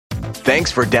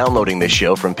Thanks for downloading this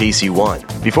show from PC One.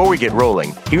 Before we get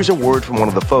rolling, here's a word from one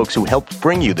of the folks who helped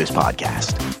bring you this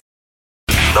podcast.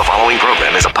 The following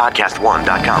program is a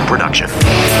PodcastOne.com production.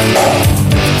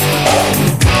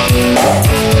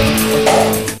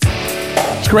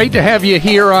 It's great to have you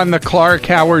here on the Clark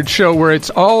Howard Show, where it's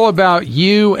all about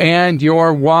you and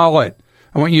your wallet.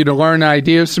 I want you to learn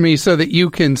ideas from me so that you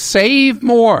can save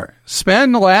more,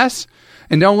 spend less,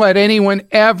 and don't let anyone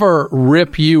ever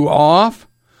rip you off.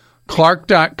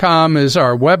 Clark.com is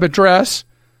our web address.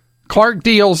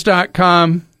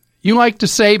 ClarkDeals.com. You like to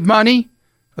save money?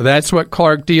 That's what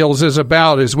Clark Deals is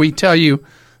about, as we tell you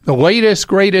the latest,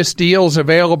 greatest deals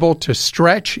available to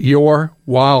stretch your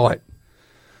wallet.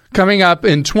 Coming up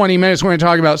in 20 minutes, we're going to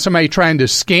talk about somebody trying to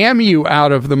scam you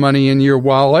out of the money in your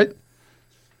wallet.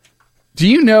 Do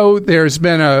you know there's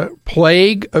been a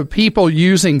plague of people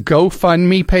using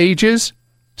GoFundMe pages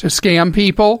to scam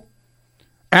people?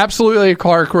 Absolutely a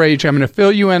Clark Rage. I'm going to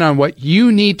fill you in on what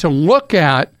you need to look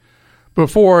at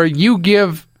before you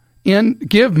give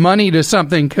money to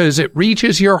something because it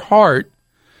reaches your heart.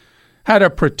 How to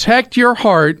protect your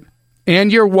heart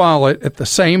and your wallet at the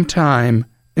same time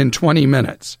in 20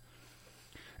 minutes.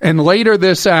 And later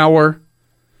this hour,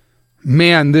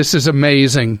 man, this is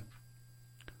amazing.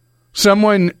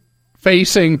 Someone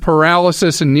facing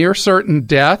paralysis and near certain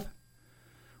death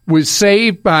was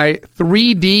saved by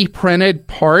 3D printed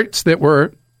parts that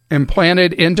were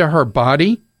implanted into her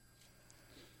body.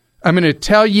 I'm going to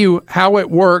tell you how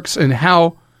it works and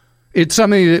how it's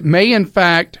something that may, in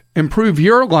fact, improve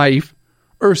your life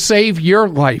or save your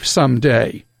life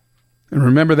someday. And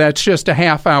remember, that's just a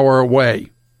half hour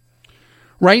away.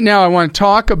 Right now, I want to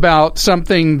talk about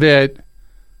something that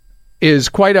is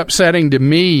quite upsetting to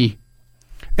me,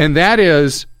 and that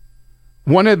is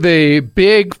one of the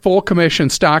big full commission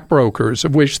stockbrokers,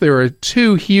 of which there are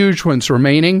two huge ones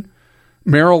remaining,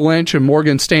 Merrill Lynch and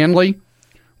Morgan Stanley.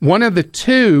 One of the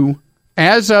two,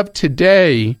 as of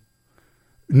today,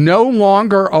 no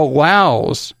longer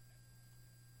allows,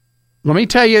 let me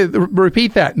tell you,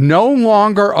 repeat that, no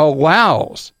longer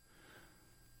allows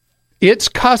its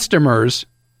customers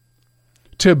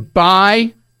to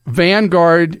buy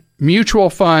Vanguard mutual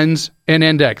funds and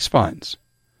index funds.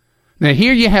 Now,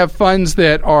 here you have funds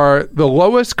that are the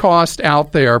lowest cost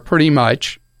out there, pretty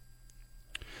much.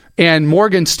 And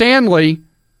Morgan Stanley,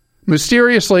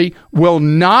 mysteriously, will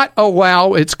not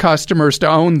allow its customers to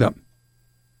own them.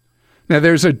 Now,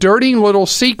 there's a dirty little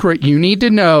secret you need to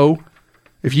know.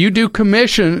 If you do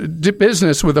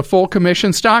business with a full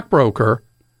commission stockbroker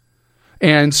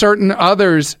and certain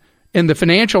others in the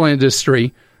financial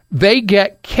industry, they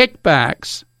get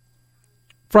kickbacks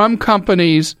from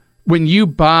companies when you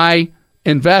buy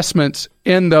investments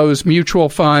in those mutual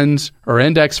funds or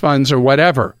index funds or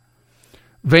whatever.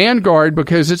 Vanguard,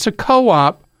 because it's a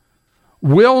co-op,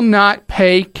 will not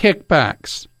pay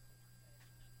kickbacks.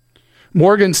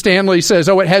 Morgan Stanley says,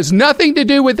 it has nothing to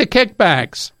do with the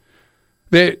kickbacks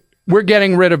that we're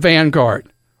getting rid of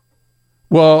Vanguard.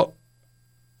 Well,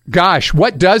 gosh,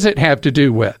 what does it have to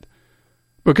do with?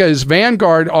 Because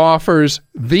Vanguard offers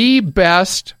the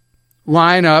best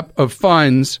lineup of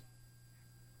funds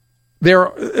they're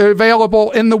available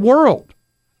in the world.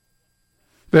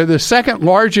 They're the second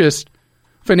largest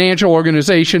financial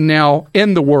organization now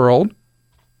in the world.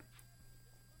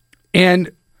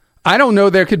 And I don't know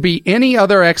there could be any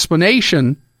other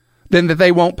explanation than that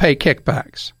they won't pay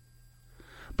kickbacks.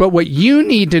 But what you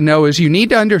need to know is you need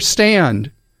to understand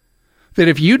that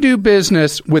if you do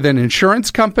business with an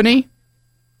insurance company,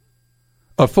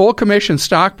 a full commission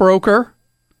stockbroker,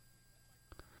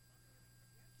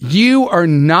 you are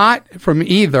not from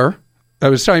either. I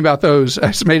was talking about those.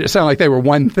 I made it sound like they were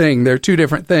one thing. They're two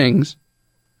different things.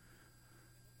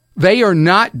 They are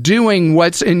not doing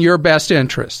what's in your best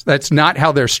interest. That's not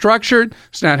how they're structured.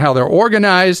 It's not how they're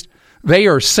organized. They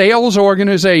are sales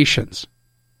organizations.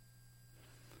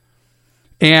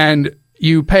 And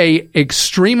you pay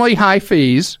extremely high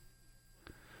fees,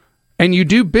 and you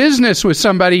do business with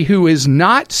somebody who is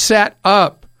not set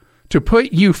up to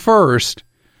put you first.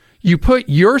 You put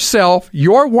yourself,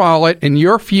 your wallet, and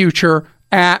your future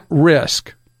at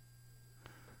risk.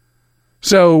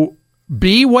 So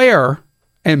beware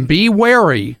and be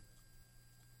wary,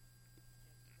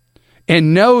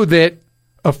 and know that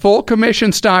a full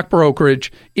commission stock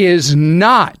brokerage does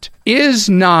not,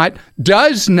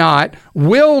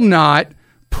 will not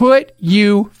put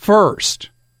you first.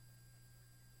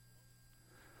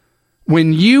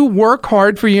 When you work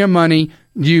hard for your money,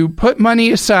 you put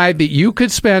money aside that you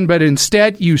could spend, but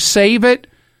instead you save it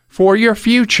for your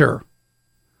future.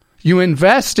 You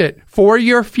invest it for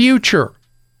your future.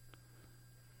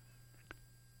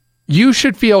 you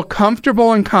should feel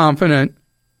comfortable and confident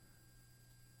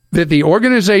that the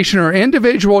organization or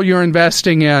individual you're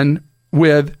investing in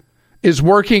with is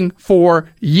working for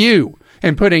you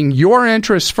and putting your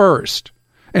interests first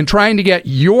and trying to get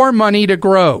your money to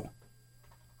grow.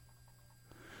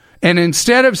 And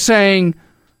instead of saying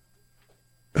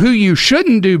who you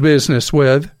shouldn't do business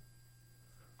with,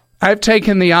 I've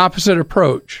taken the opposite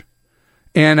approach.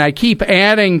 And I keep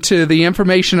adding to the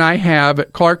information I have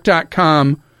at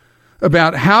Clark.com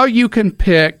about how you can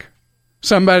pick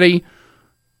somebody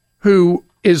who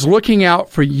is looking out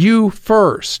for you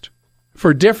first.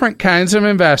 For different kinds of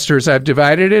investors, I've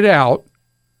divided it out.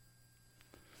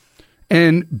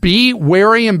 And be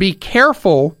wary and be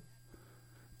careful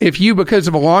if you, because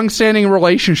of a long-standing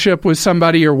relationship with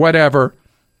somebody or whatever,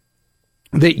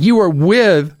 that you are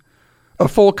with a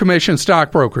full commission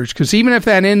stockbrokerage. Because even if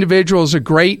that individual is a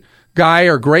great guy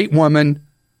or great woman,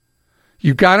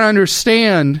 you've got to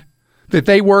understand that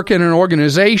they work in an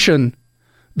organization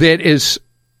that is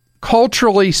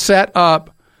culturally set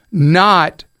up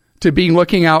not to be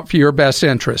looking out for your best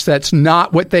interest. That's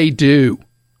not what they do.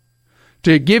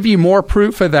 To give you more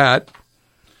proof of that,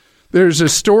 there's a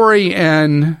story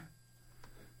in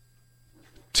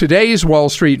today's Wall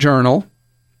Street Journal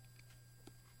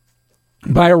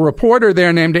by a reporter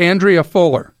there named Andrea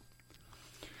Fuller.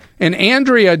 And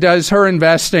Andrea does her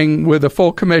investing with a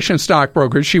full commission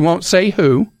stockbroker. She won't say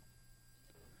who.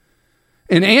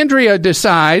 And Andrea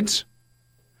decides,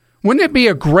 wouldn't it be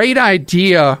a great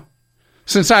idea,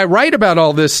 since I write about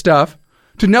all this stuff,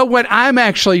 to know what I'm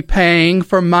actually paying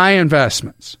for my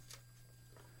investments?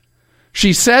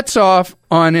 She sets off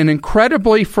on an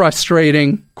incredibly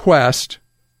frustrating quest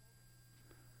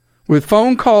with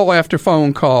phone call after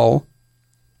phone call,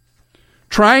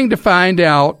 trying to find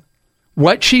out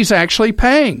what she's actually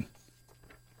paying.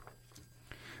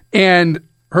 And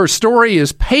her story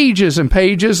is pages and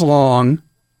pages long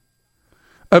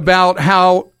about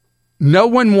how no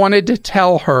one wanted to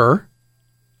tell her,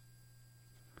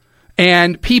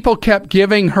 and people kept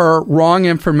giving her wrong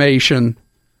information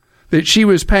that she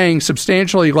was paying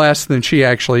substantially less than she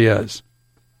actually is.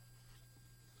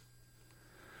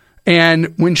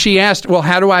 And when she asked, well,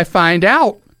 how do I find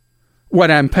out what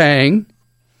I'm paying?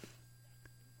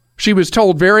 She was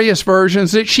told various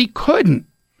versions that she couldn't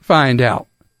find out.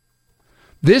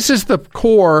 This is the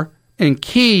core and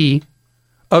key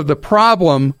of the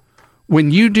problem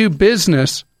when you do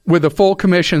business with a full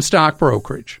commission stock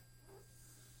brokerage.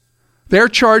 They're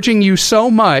charging you so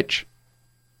much,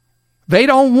 they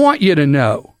don't want you to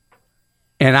know.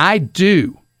 And I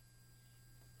do.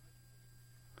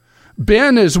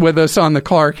 Ben is with us on the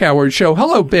Clark Howard Show.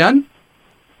 Hello, Ben.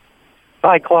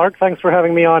 Hi, Clark. Thanks for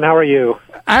having me on. How are you?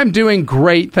 I'm doing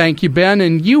great, thank you, Ben.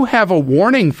 And you have a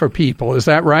warning for people, is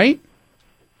that right?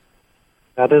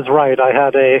 That is right. I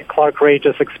had a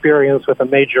Clark-rageous experience with a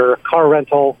major car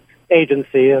rental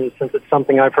agency, and since it's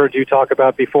something I've heard you talk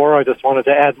about before, I just wanted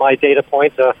to add my data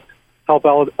point to help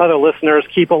other listeners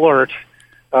keep alert.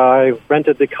 I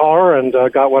rented the car and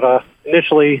got what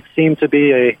initially seemed to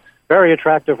be a very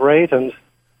attractive rate, and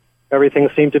everything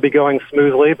seemed to be going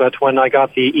smoothly, but when I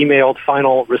got the emailed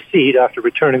final receipt after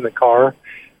returning the car,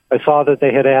 I saw that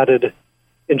they had added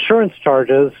insurance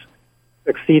charges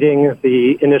exceeding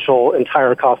the initial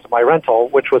entire cost of my rental,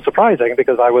 which was surprising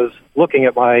because I was looking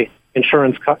at my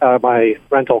my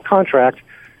rental contract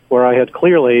where I had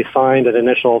clearly signed and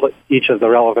initialed each of the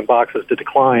relevant boxes to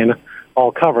decline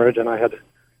all coverage, and I had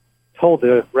told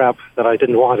the rep that I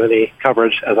didn't want any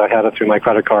coverage as I had it through my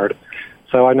credit card.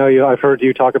 So I know I've heard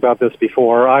you talk about this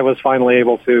before. I was finally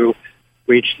able to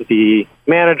reach the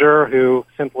manager, who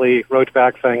simply wrote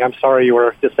back saying, I'm sorry you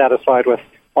were dissatisfied with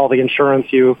all the insurance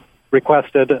you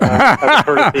requested. As a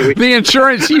courtesy, the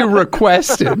insurance you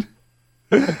requested.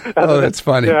 Oh, that's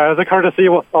funny. Yeah, as a courtesy,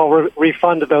 I'll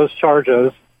refund those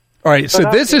charges. All right, so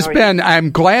this has been,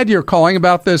 I'm glad you're calling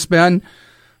about this, Ben,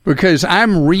 because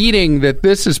I'm reading that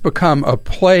this has become a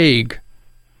plague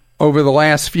over the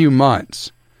last few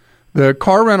months. The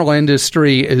car rental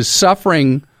industry is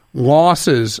suffering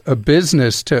losses of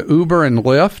business to Uber and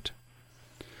Lyft,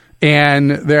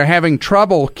 and they're having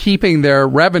trouble keeping their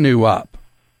revenue up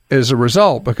as a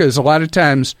result, because a lot of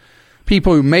times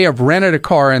people who may have rented a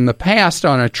car in the past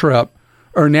on a trip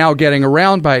are now getting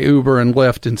around by Uber and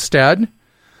Lyft instead.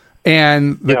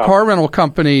 And the car rental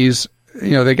companies,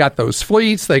 they got those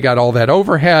fleets, they got all that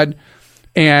overhead,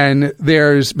 and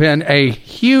there's been a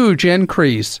huge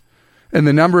increase in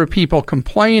the number of people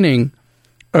complaining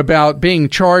about being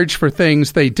charged for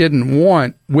things they didn't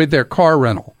want with their car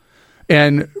rental.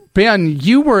 And Ben,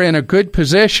 you were in a good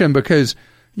position because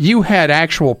you had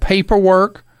actual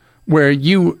paperwork where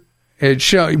you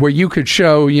where you could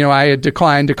show, I had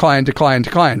declined,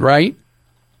 right?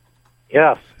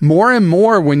 Yes. More and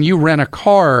more when you rent a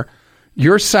car,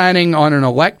 you're signing on an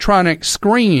electronic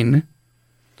screen,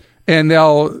 and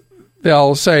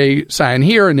they'll say sign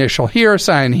here, initial here,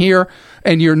 sign here,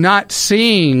 and you're not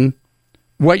seeing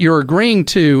what you're agreeing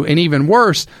to, and even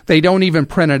worse, they don't even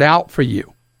print it out for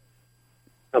you.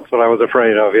 That's what I was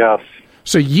afraid of, yes.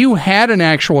 So you had an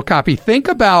actual copy. Think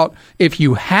about if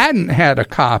you hadn't had a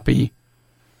copy,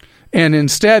 and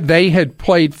instead they had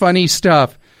played funny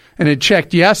stuff and had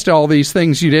checked yes to all these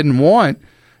things you didn't want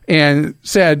and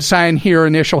said sign here,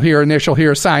 initial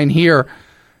here, sign here,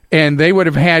 and they would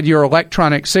have had your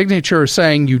electronic signature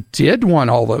saying you did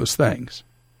want all those things.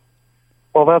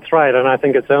 Well, that's right, and I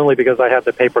think it's only because I had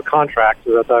the paper contract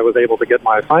that I was able to get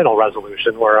my final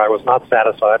resolution where I was not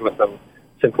satisfied with them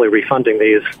simply refunding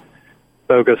these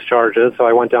bogus charges. So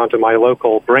I went down to my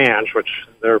local branch, which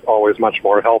they're always much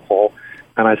more helpful,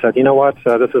 and I said, you know what,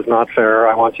 this is not fair.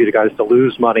 I want you guys to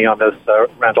lose money on this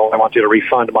rental. I want you to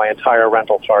refund my entire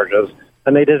rental charges.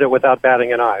 And they did it without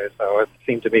batting an eye, so it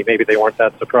seemed to me maybe they weren't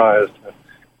that surprised to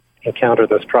encounter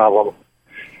this problem.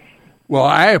 Well,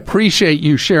 I appreciate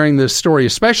you sharing this story,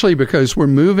 especially because we're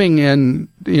moving in,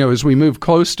 as we move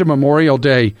close to Memorial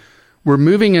Day, we're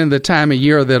moving in the time of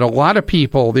year that a lot of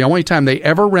people, the only time they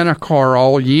ever rent a car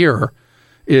all year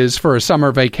is for a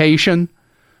summer vacation,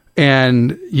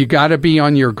 and you got to be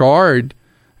on your guard,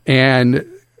 and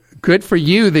good for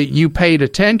you that you paid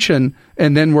attention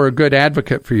and then were a good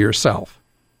advocate for yourself.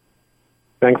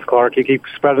 Thanks, Clark. You keep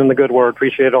spreading the good word.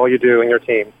 Appreciate all you do and your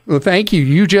team. Well, thank you.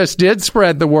 You just did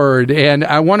spread the word, and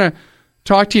I want to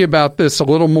talk to you about this a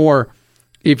little more.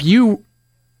 If you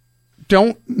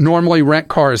don't normally rent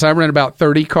cars, I rent about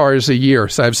 30 cars a year,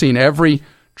 so I've seen every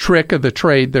trick of the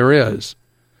trade there is.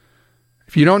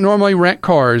 If you don't normally rent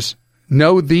cars,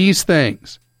 know these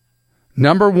things.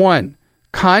 Number one,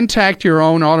 contact your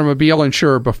own automobile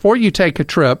insurer before you take a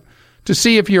trip to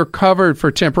see if you're covered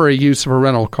for temporary use of a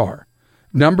rental car.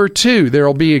 Number two, there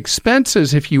will be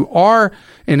expenses if you are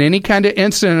in any kind of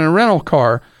incident in a rental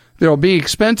car. There will be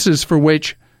expenses for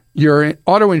which your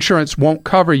auto insurance won't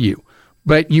cover you,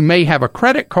 but you may have a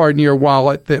credit card in your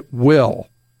wallet that will.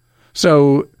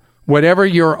 So whatever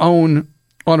your own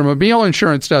automobile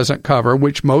insurance doesn't cover,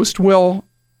 which most will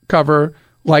cover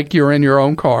like you're in your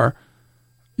own car,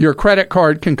 your credit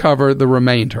card can cover the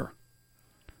remainder.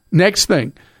 Next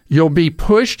thing, you'll be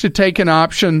pushed to take an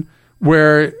option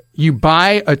where you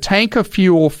buy a tank of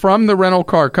fuel from the rental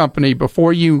car company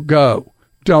before you go.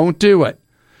 Don't do it.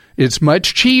 It's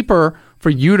much cheaper for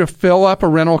you to fill up a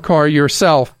rental car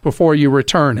yourself before you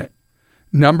return it.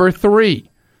 Number three,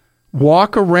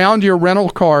 walk around your rental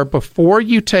car before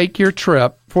you take your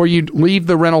trip, before you leave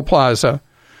the rental plaza.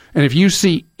 And if you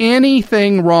see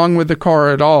anything wrong with the car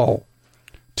at all,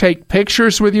 take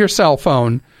pictures with your cell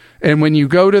phone. And when you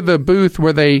go to the booth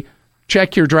where they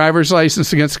check your driver's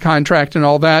license against the contract and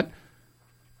all that,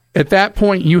 at that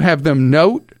point you have them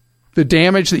note the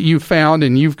damage that you found,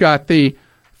 and you've got the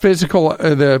physical,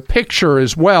 the picture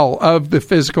as well of the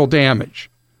physical damage.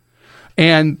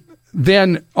 And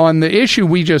then on the issue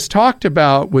we just talked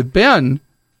about with Ben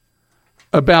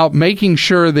about making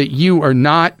sure that you are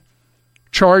not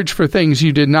charged for things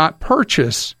you did not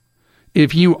purchase,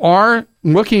 if you are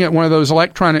looking at one of those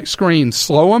electronic screens,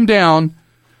 slow them down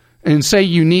and say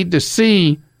you need to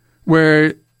see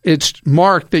where it's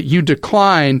marked that you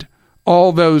declined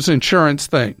all those insurance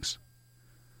things.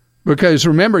 Because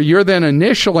remember, you're then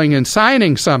initialing and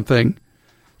signing something.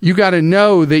 You got to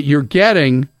know that you're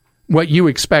getting what you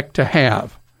expect to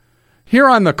have. Here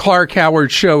on the Clark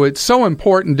Howard Show, it's so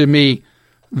important to me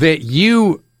that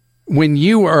you, when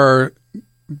you are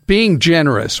being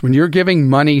generous, when you're giving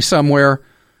money somewhere,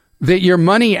 that your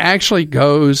money actually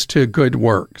goes to good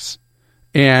works.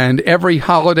 And every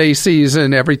holiday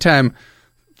season, every time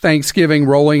Thanksgiving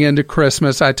rolling into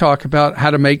Christmas, I talk about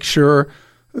how to make sure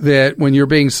that when you're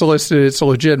being solicited, it's a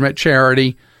legitimate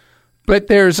charity. But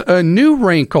there's a new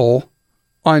wrinkle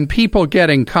on people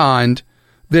getting conned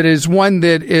that is one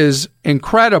that is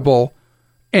incredible,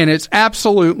 and it's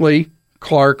absolutely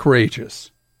Clark-rageous.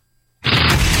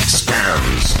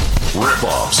 Scams,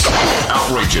 rip-offs,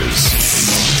 outrages.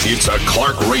 It's a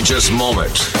Clark-rageous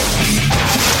moment.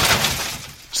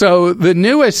 So the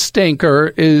newest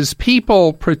stinker is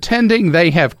people pretending they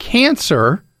have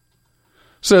cancer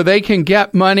so they can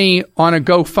get money on a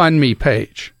GoFundMe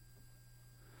page.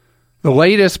 The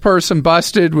latest person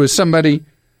busted was somebody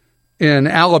in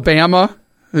Alabama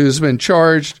who's been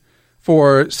charged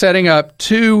for setting up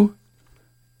 2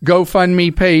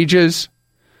 GoFundMe pages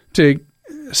to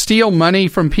steal money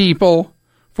from people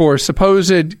for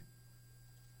supposed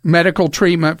medical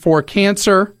treatment for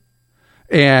cancer,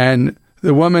 and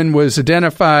the woman was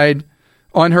identified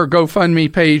on her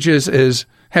GoFundMe pages as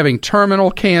having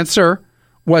terminal cancer.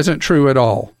 Wasn't true at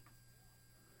all.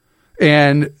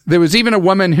 And there was even a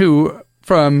woman who,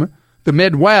 from the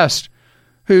Midwest,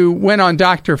 who went on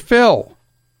Dr. Phil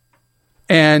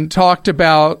and talked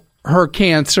about her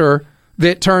cancer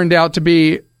that turned out to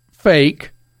be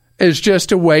fake as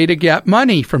just a way to get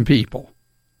money from people.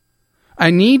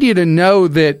 I need you to know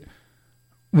that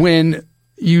when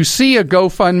you see a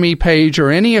GoFundMe page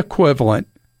or any equivalent,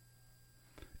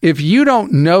 if you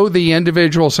don't know the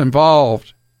individuals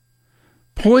involved,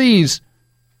 please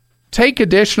take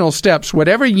additional steps,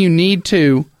 whatever you need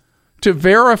to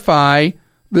verify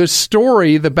the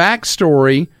story, the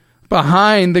backstory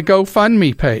behind the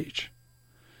GoFundMe page.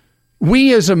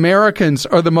 We as Americans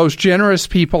are the most generous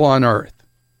people on earth.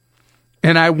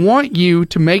 And I want you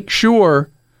to make sure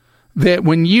that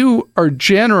when you are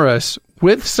generous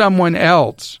with someone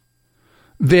else,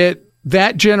 that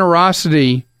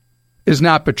generosity is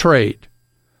not betrayed,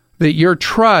 that your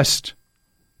trust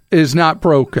is not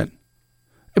broken.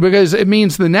 Because it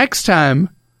means the next time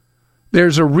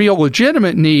there's a real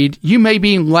legitimate need, you may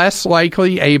be less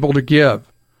likely able to give.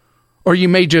 Or you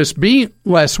may just be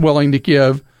less willing to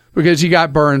give because you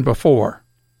got burned before.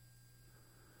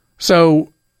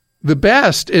 So the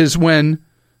best is when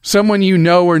someone you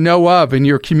know or know of in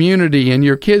your community, in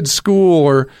your kid's school,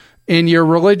 or in your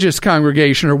religious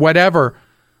congregation or whatever,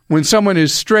 when someone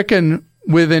is stricken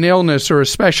with an illness or a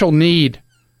special need,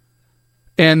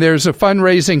 and there's a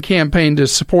fundraising campaign to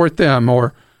support them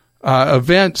or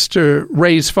events to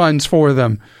raise funds for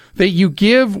them, that you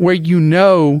give where you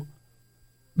know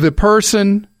the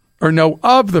person or know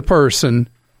of the person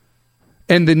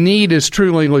and the need is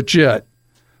truly legit.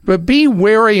 But be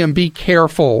wary and be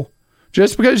careful.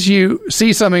 Just because you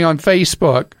see something on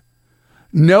Facebook,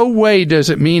 no way does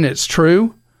it mean it's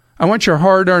true. I want your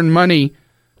hard-earned money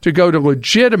to go to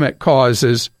legitimate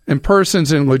causes and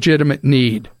persons in legitimate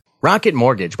need. Rocket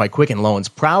Mortgage by Quicken Loans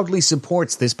proudly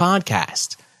supports this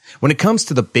podcast. When it comes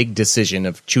to the big decision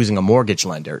of choosing a mortgage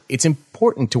lender, it's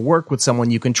important to work with someone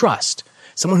you can trust,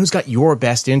 someone who's got your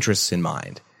best interests in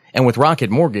mind. And with Rocket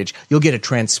Mortgage, you'll get a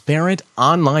transparent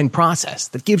online process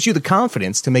that gives you the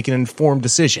confidence to make an informed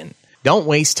decision. Don't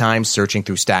waste time searching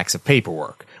through stacks of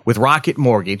paperwork. With Rocket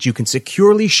Mortgage, you can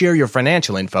securely share your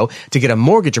financial info to get a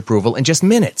mortgage approval in just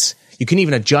minutes. You can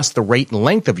even adjust the rate and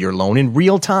length of your loan in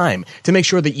real time to make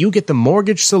sure that you get the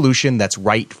mortgage solution that's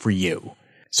right for you.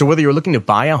 So whether you're looking to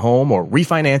buy a home or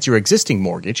refinance your existing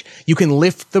mortgage, you can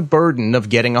lift the burden of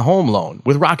getting a home loan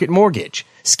with Rocket Mortgage.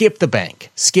 Skip the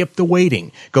bank. Skip the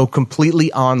waiting. Go completely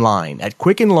online at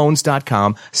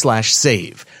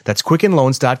quickenloans.com/save. That's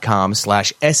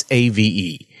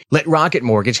quickenloans.com/SAVE. Let Rocket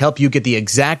Mortgage help you get the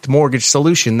exact mortgage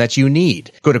solution that you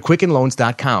need. Go to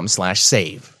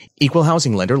quickenloans.com/save. Equal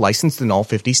housing lender licensed in all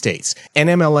 50 states.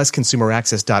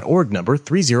 NMLSconsumeraccess.org number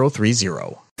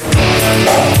 3030.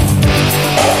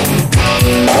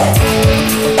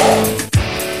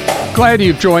 Glad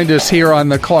you've joined us here on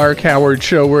the Clark Howard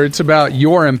Show, where it's about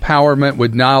your empowerment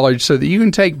with knowledge so that you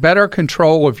can take better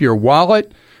control of your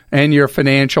wallet and your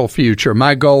financial future.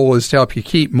 My goal is to help you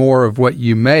keep more of what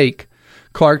you make.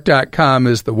 Clark.com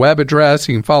is the web address.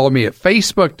 You can follow me at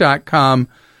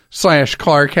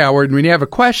Facebook.com/Clark Howard. And when you have a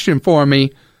question for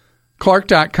me,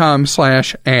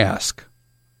 Clark.com/ask.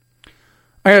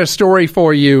 I got a story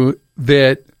for you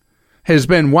that has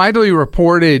been widely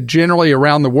reported generally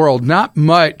around the world, not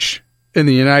much in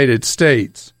the United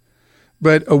States.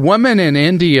 But a woman in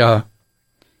India,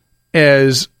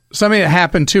 as something that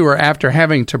happened to her after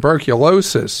having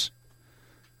tuberculosis,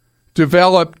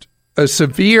 developed a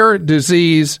severe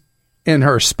disease in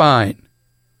her spine.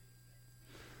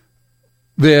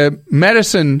 The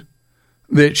medicine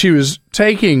that she was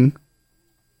taking,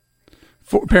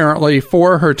 apparently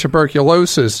for her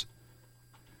tuberculosis,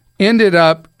 ended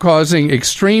up causing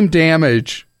extreme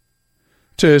damage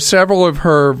to several of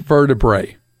her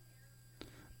vertebrae.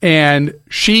 And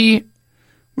she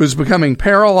was becoming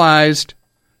paralyzed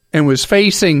and was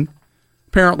facing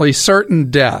apparently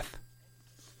certain death.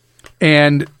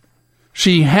 And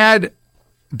she had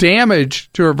damage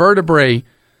to her vertebrae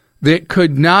that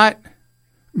could not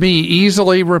be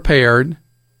easily repaired,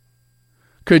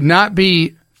 could not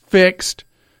be fixed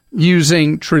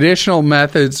using traditional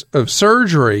methods of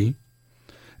surgery.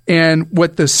 And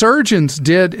what the surgeons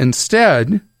did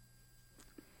instead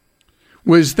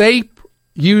was they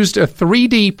used a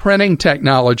 3D printing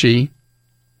technology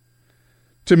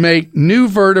to make new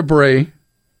vertebrae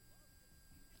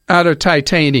out of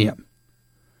titanium.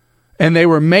 And they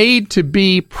were made to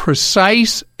be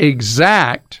precise,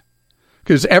 exact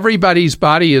because everybody's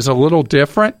body is a little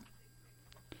different,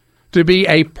 to be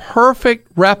a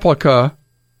perfect replica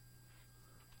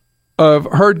of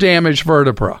her damaged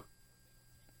vertebra.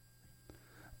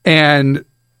 And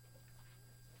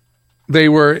they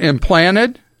were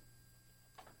implanted,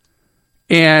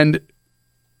 and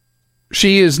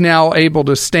she is now able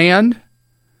to stand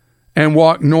and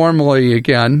walk normally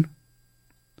again.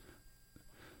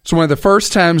 It's one of the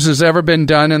first times it's ever been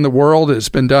done in the world. It's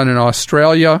been done in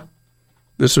Australia.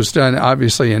 This was done,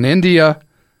 obviously, in India.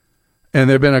 And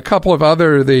there have been a couple of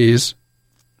other of these.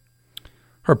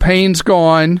 Her pain's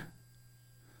gone,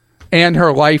 and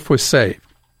her life was saved.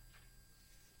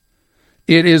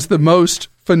 It is the most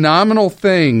phenomenal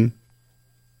thing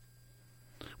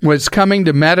what's coming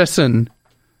to medicine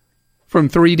from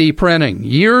 3D printing.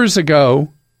 Years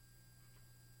ago,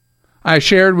 I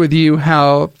shared with you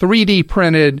how 3D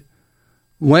printed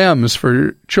limbs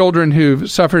for children who've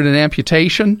suffered an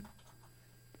amputation,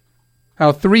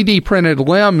 how 3D printed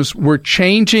limbs were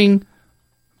changing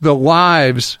the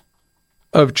lives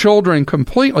of children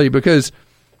completely, because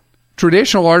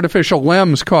traditional artificial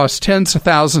limbs cost tens of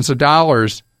thousands of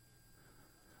dollars,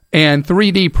 and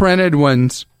 3D printed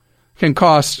ones can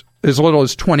cost as little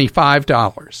as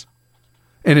 $25.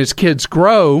 And as kids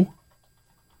grow,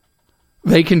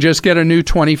 they can just get a new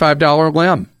 $25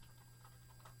 limb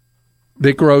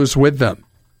that grows with them.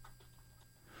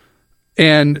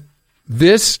 And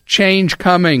this change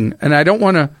coming, and I don't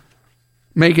want to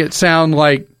make it sound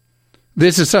like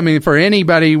this is something for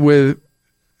anybody with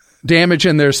damage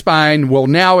in their spine. Well,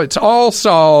 now it's all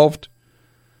solved,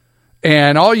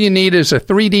 and all you need is a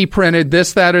 3D printed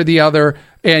this, that, or the other,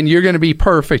 and you're going to be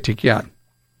perfect again.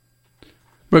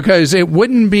 Because it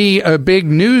wouldn't be a big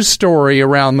news story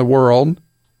around the world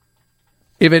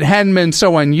if it hadn't been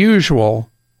so unusual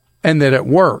and that it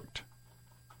worked.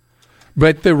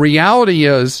 But the reality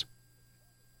is,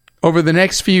 over the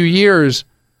next few years,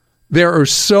 there are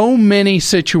so many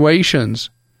situations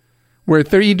where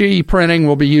 3D printing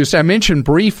will be used. I mentioned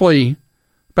briefly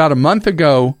about a month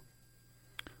ago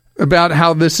about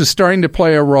how this is starting to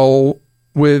play a role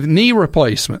with knee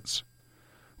replacements.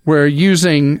 We're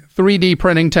using 3D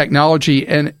printing technology,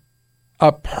 and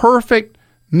a perfect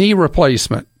knee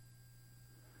replacement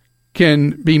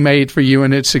can be made for you,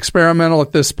 and it's experimental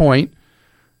at this point,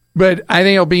 but I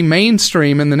think it'll be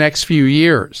mainstream in the next few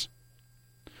years.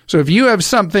 So if you have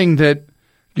something that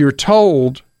you're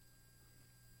told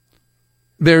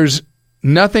there's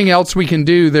nothing else we can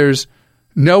do, there's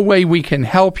no way we can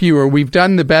help you, or we've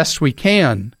done the best we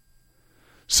can,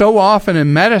 so often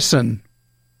in medicine,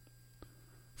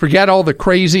 forget all the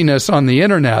craziness on the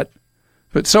internet,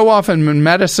 but so often in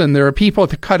medicine, there are people at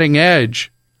the cutting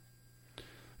edge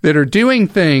that are doing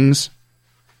things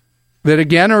that,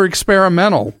 again, are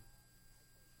experimental.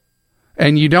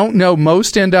 And you don't know,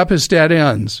 most end up as dead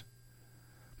ends.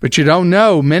 But you don't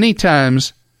know, many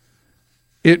times,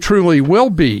 it truly will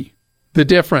be the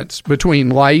difference between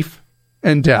life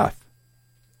and death.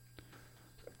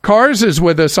 Cars is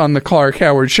with us on the Clark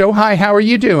Howard Show. Hi, how are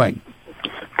you doing?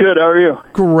 Good, how are you?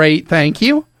 Great, thank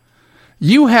you.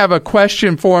 You have a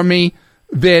question for me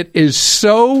that is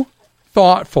so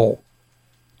thoughtful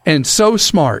and so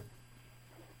smart.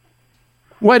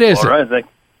 What is it? All right, thank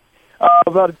you.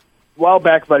 About a while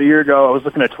back, about a year ago, I was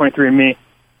looking at 23andMe,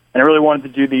 and I really wanted to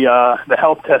do the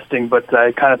health testing, but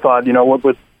I kind of thought, what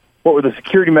were the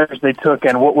security measures they took,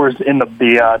 and what was in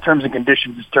the terms and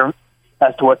conditions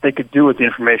as to what they could do with the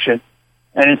information.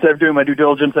 And instead of doing my due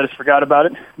diligence, I just forgot about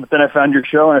it. But then I found your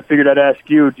show, and I figured I'd ask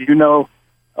you, do you know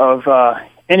of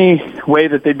any way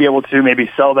that they'd be able to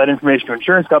maybe sell that information to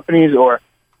insurance companies, or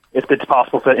if it's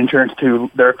possible for that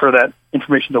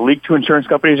information to leak to insurance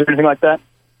companies or anything like that?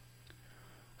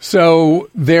 So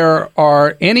there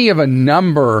are any of a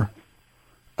number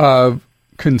of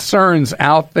concerns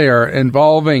out there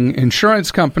involving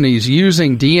insurance companies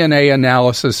using DNA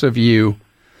analysis of you.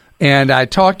 And I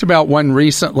talked about one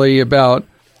recently about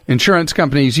insurance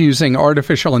companies using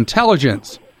artificial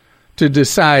intelligence to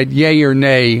decide yay or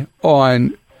nay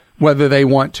on whether they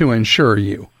want to insure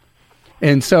you.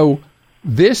 And so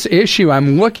this issue,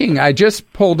 I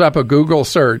just pulled up a Google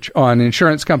search on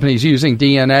insurance companies using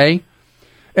DNA.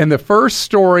 And the first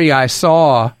story I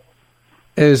saw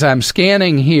as I'm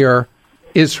scanning here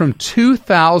is from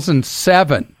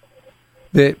 2007,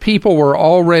 that people were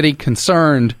already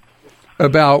concerned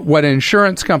about what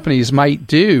insurance companies might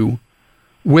do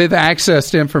with access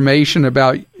to information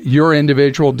about your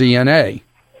individual DNA.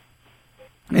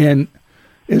 And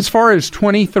as far as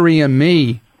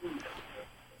 23andMe,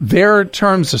 their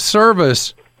terms of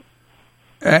service,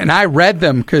 and I read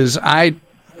them because I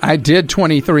did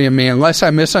 23andMe, unless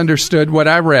I misunderstood what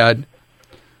I read,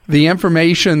 the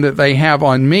information that they have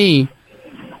on me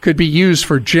could be used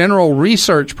for general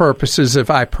research purposes if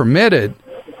I permitted,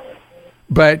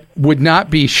 but would not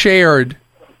be shared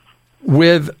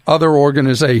with other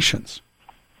organizations.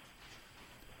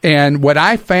 And what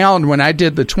I found when I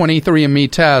did the 23andMe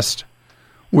test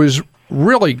was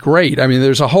really great. I mean,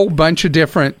 there's a whole bunch of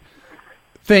different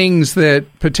things that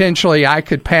potentially I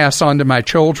could pass on to my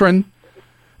children.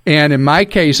 And in my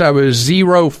case, I was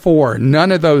 0-4.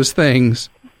 None of those things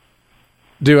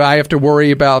do I have to worry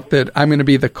about that I'm going to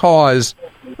be the cause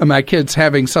of my kids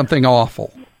having something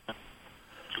awful.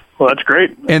 Well, that's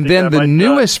great. And then the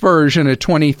newest version of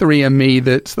 23andMe,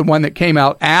 that's the one that came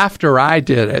out after I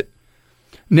did it,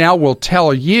 now will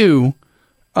tell you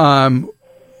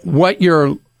what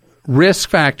your risk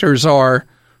factors are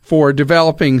for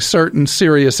developing certain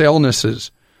serious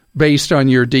illnesses based on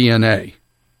your DNA.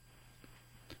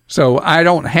 So I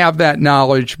don't have that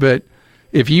knowledge, but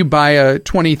if you buy a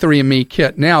 23andMe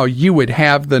kit now, you would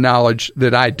have the knowledge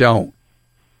that I don't.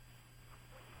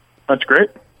 That's great.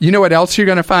 You know what else you're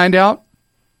going to find out?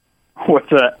 What's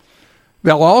that?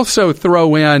 They'll also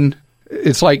throw in,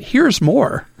 it's like, here's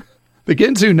more. The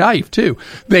Ginsu knife, too.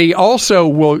 They also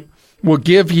will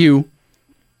give you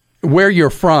where you're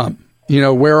from, you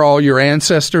know, where all your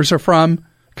ancestors are from,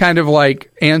 kind of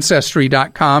like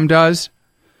Ancestry.com does.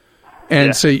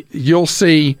 And so you'll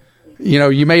see, you know,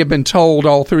 you may have been told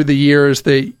all through the years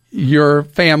that your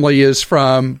family is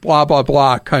from blah, blah,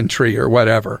 blah country or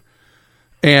whatever.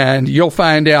 And you'll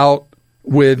find out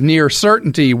with near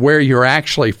certainty where you're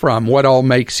actually from, what all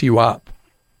makes you up.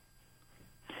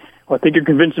 Well, I think you're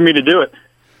convincing me to do it.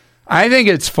 I think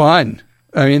it's fun.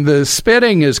 I mean, the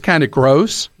spitting is kind of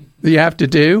gross that you have to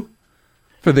do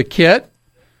for the kit.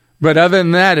 But other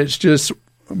than that, it's just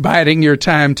biding your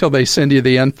time till they send you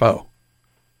the info.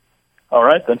 All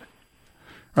right, then.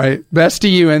 Right. Best to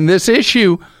you. And this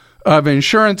issue of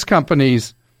insurance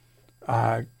companies,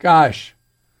 gosh,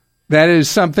 that is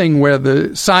something where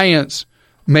the science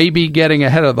may be getting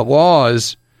ahead of the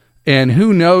laws, and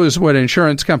who knows what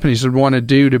insurance companies would want to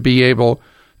do to be able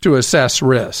to assess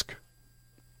risk.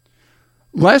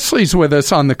 Leslie's with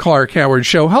us on the Clark Howard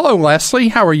Show. Hello, Leslie.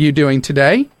 How are you doing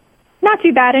today? Not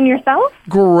too bad. And yourself?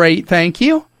 Great, thank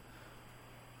you.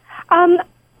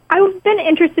 I've been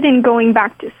interested in going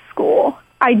back to school.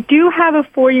 I do have a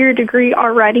 4-year degree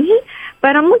already,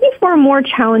 but I'm looking for a more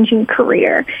challenging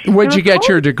career. What'd you get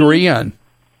your degree in?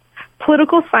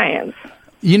 Political science.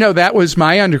 You know, that was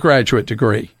my undergraduate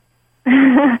degree.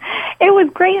 It was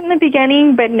great in the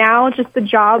beginning, but now just the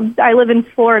job, I live in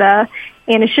Florida,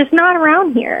 and it's just not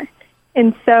around here.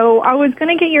 And so I was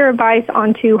going to get your advice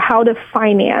onto how to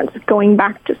finance going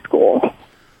back to school.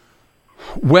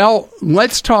 Well,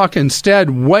 let's talk instead.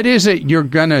 What is it you're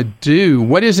going to do?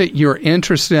 What is it you're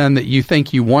interested in that you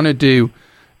think you want to do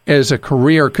as a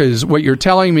career? Because what you're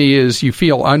telling me is you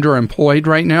feel underemployed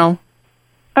right now.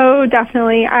 Oh,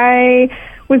 definitely. I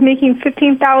was making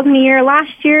 $15,000 a year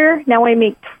last year. Now I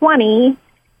make $20,000.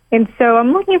 And so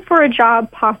I'm looking for a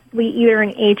job possibly either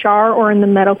in HR or in the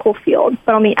medical field,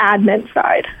 but on the admin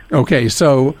side. Okay,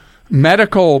 so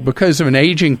medical, because of an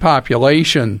aging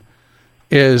population,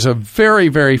 is a very,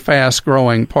 very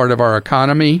fast-growing part of our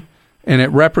economy, and it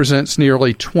represents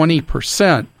nearly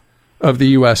 20% of the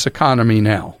U.S. economy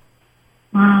now.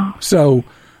 Wow. So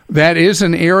that is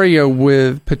an area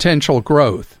with potential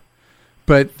growth.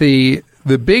 But the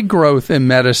big growth in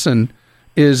medicine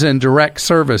is in direct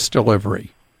service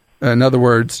delivery. In other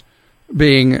words,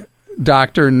 being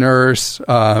doctor, nurse,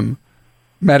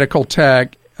 medical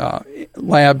tech,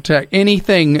 lab tech,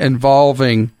 anything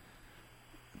involving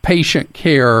patient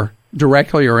care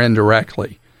directly or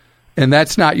indirectly. And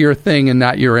that's not your thing and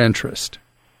not your interest.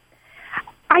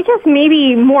 I guess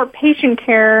maybe more patient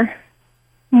care,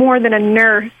 more than a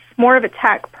nurse, more of a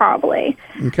tech probably.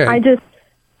 Okay.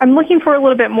 I'm looking for a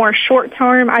little bit more short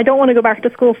term. I don't want to go back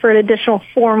to school for an additional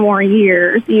 4 more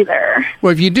years either.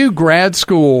 Well, if you do grad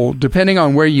school, depending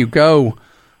on where you go,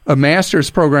 a master's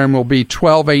program will be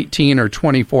 12, 18, or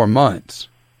 24 months.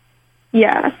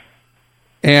 Yes.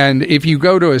 And if you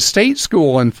go to a state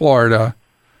school in Florida,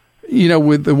 you know,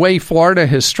 with the way Florida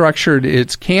has structured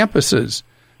its campuses,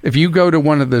 if you go to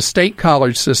one of the state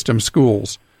college system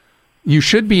schools, you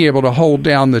should be able to hold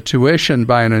down the tuition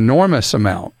by an enormous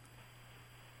amount.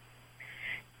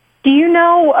 Do you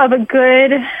know of a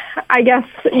good, I guess,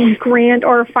 grant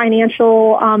or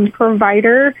financial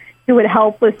provider who would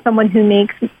help with someone who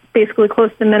makes basically close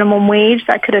to minimum wage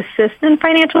that could assist in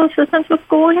financial assistance with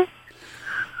schooling?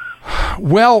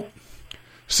 Well,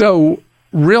 so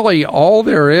really all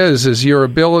there is your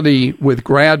ability with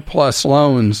Grad Plus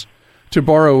loans to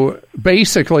borrow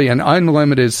basically an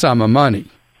unlimited sum of money.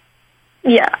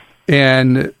 Yeah.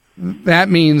 And that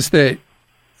means that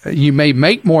you may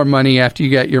make more money after you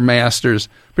get your master's,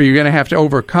 but you're going to have to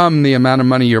overcome the amount of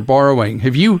money you're borrowing.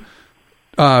 Have you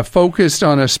focused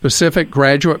on a specific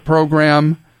graduate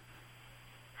program?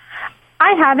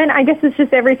 I haven't. I guess it's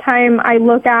just every time I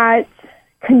look at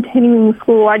continuing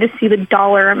school, I just see the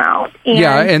dollar amount.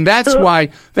 And that's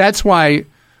why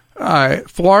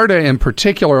Florida in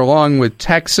particular, along with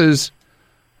Texas,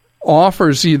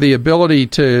 offers you the ability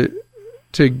to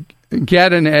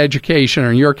get an education,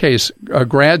 or in your case, a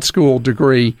grad school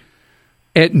degree,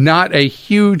 at not a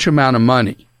huge amount of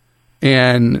money.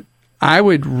 And I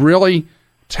would really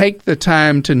take the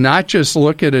time to not just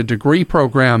look at a degree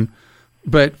program,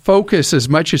 but focus as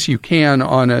much as you can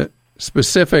on a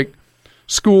specific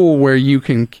school where you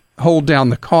can hold down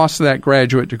the cost of that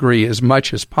graduate degree as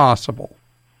much as possible.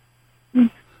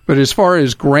 But as far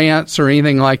as grants or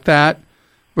anything like that,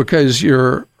 because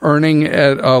you're earning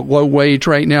at a low wage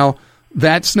right now,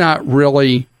 that's not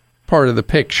really part of the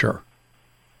picture.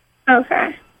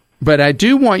 Okay. But I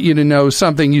do want you to know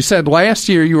something. You said last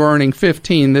year you were earning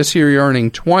 15, this year you're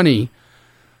earning 20.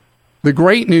 The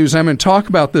great news, I'm going to talk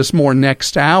about this more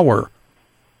next hour,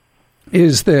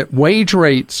 is that wage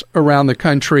rates around the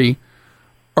country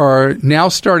are now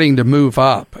starting to move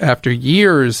up after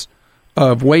years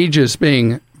of wages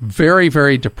being very,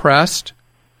 very depressed.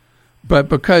 But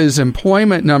because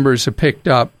employment numbers have picked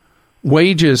up,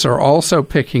 wages are also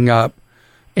picking up.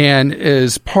 And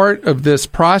as part of this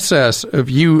process of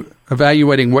you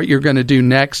evaluating what you're going to do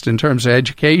next in terms of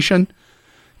education,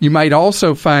 you might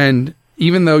also find,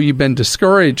 even though you've been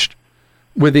discouraged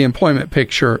with the employment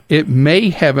picture, it may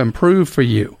have improved for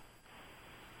you.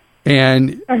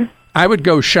 And I would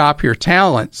go shop your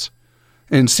talents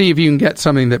and see if you can get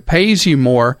something that pays you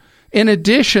more, in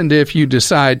addition to if you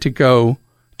decide to go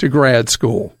to grad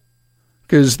school.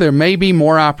 Because there may be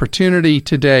more opportunity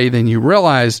today than you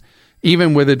realize,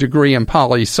 even with a degree in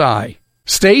poli-sci.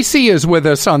 Stacy is with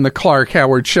us on the Clark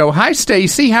Howard Show. Hi,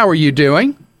 Stacy. How are you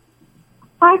doing?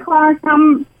 Hi, Clark.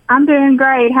 I'm doing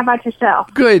great. How about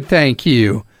yourself? Good, thank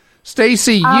you.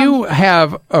 Stacy, you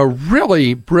have a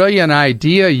really brilliant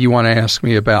idea you want to ask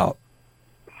me about.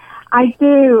 I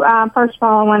do. First of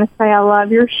all, I want to say I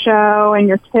love your show, and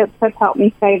your tips have helped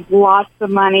me save lots of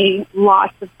money,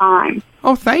 lots of time.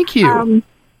 Oh, thank you.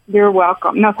 You're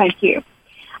welcome. No, thank you.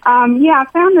 I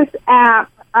found this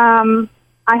app.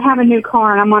 I have a new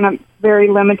car, and I'm on a very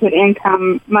limited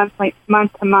income month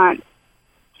to month.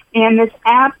 And this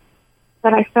app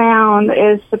that I found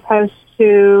is supposed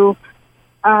to,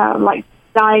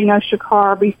 diagnose your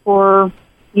car before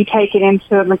you take it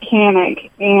into a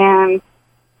mechanic. And,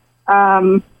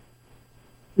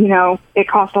 it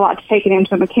costs a lot to take it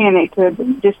into a mechanic to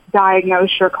just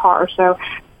diagnose your car. So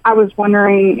I was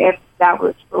wondering if that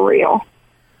was for real.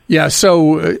 Yeah,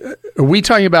 so are we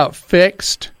talking about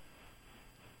Fixed?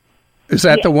 Is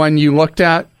that the one you looked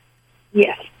at?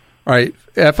 Yes. All right,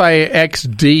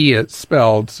 FIXD it's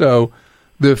spelled. So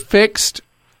the Fixed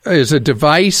is a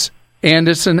device and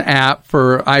it's an app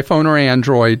for iPhone or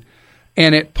Android,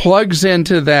 and it plugs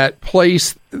into that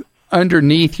place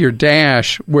underneath your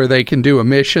dash where they can do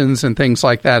emissions and things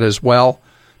like that as well,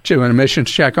 do an emissions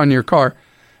check on your car.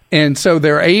 And so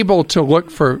they're able to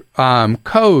look for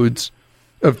codes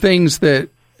of things that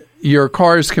your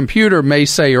car's computer may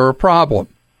say are a problem.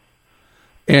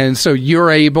 And so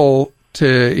you're able to,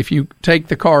 if you take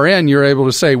the car in, you're able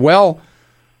to say, well,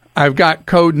 I've got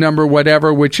code number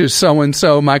whatever, which is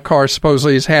so-and-so. My car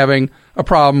supposedly is having a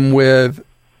problem with,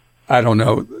 I don't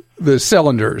know, the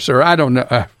cylinders, or I don't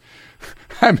know.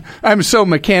 I'm so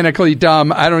mechanically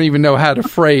dumb, I don't even know how to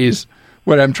phrase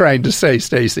what I'm trying to say,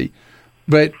 Stacy.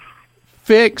 But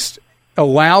Fixed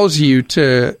allows you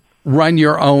to run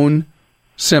your own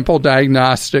simple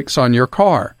diagnostics on your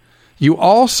car. You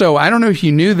also, I don't know if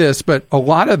you knew this, but a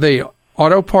lot of the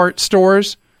auto parts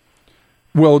stores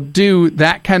will do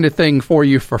that kind of thing for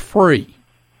you for free,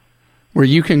 where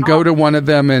you can go to one of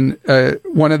them and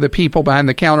one of the people behind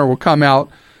the counter will come out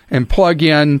and plug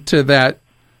in to that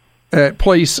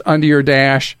place under your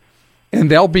dash,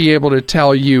 and they'll be able to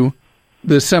tell you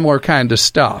the similar kind of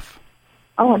stuff.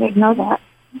 Oh, I didn't know that.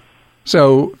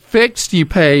 So Fixed, you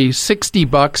pay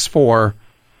 $60 for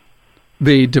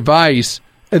the device,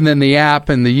 and then the app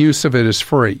and the use of it is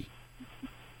free.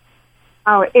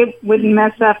 Oh, it wouldn't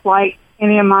mess up like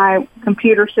any of my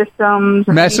computer systems?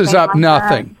 Messes up like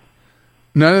nothing. That?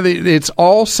 None of the. It's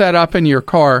all set up in your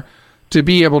car to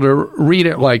be able to read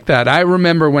it like that. I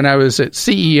remember when I was at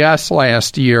CES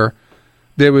last year,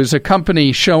 there was a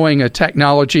company showing a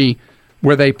technology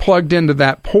where they plugged into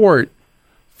that port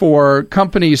for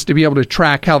companies to be able to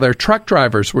track how their truck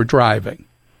drivers were driving.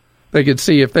 They could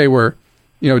see if they were,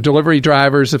 delivery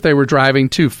drivers, if they were driving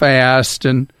too fast,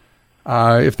 and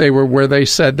if they were where they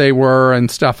said they were, and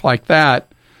stuff like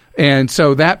that. And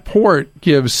so that port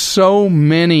gives so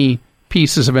many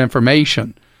pieces of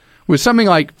information. With something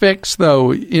like Fix,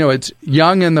 though, it's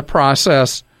young in the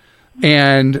process,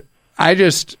 and I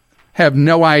just have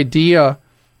no idea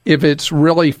if it's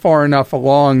really far enough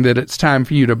along that it's time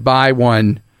for you to buy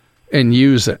one and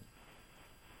use it.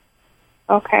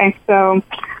 Okay, so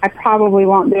I probably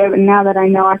won't do it, but now that I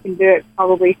know I can do it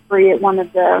probably free at one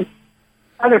of the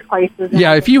other places.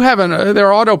 Yeah, if you haven't, there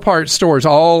are auto parts stores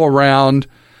all around,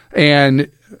 and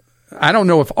I don't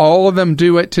know if all of them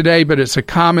do it today, but it's a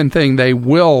common thing. They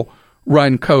will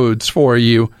run codes for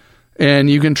you, and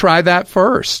you can try that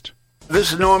first.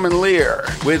 This is Norman Lear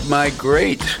with my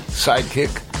great sidekick,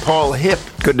 Paul Hipp.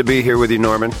 Good to be here with you,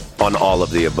 Norman, on All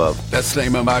of the Above. That's the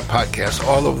name of my podcast,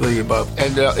 All of the Above.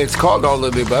 And it's called All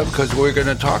of the Above because we're going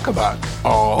to talk about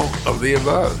all of the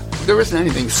above. There isn't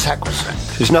anything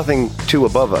sacrosanct. There's nothing too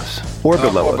above us or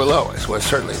below us. Or below us. Well,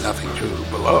 certainly nothing too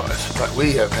below us. But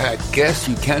we have had guests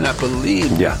you cannot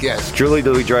believe. Yeah. Guests. Julie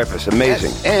Louis-Dreyfus, amazing.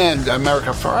 Yes. And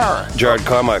America Ferrara. Jared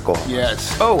Carmichael.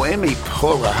 Yes. Oh, Amy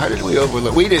Poehler. How did we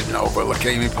overlook? We didn't overlook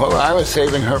Amy Poehler. I was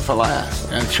saving her for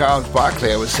last. And Charles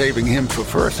Barkley, I was saving him for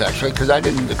first, actually, because I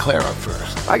didn't declare her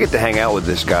first. I get to hang out with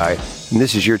this guy. And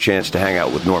this is your chance to hang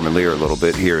out with Norman Lear a little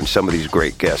bit here and some of these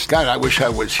great guests. God, I wish I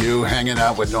was you hanging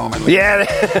out with Norman Lear.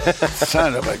 Yeah.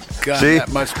 Son of a gun, See? That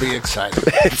must be exciting.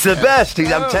 It's the best.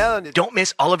 I'm telling you. Don't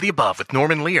miss All of the Above with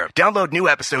Norman Lear. Download new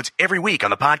episodes every week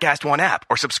on the Podcast One app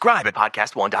or subscribe at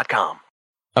podcastone.com.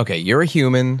 Okay, you're a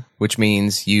human, which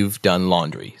means you've done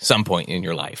laundry some point in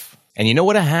your life. And you know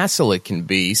what a hassle it can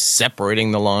be,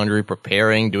 separating the laundry,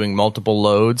 preparing, doing multiple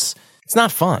loads. It's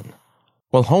not fun.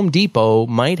 Well, Home Depot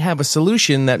might have a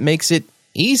solution that makes it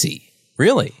easy.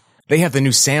 Really. They have the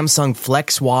new Samsung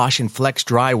Flex Wash and Flex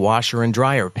Dry washer and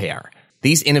dryer pair.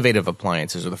 These innovative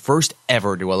appliances are the first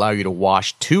ever to allow you to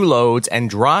wash 2 loads and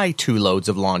dry 2 loads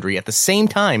of laundry at the same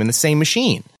time in the same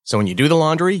machine. So when you do the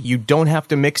laundry, you don't have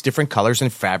to mix different colors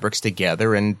and fabrics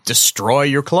together and destroy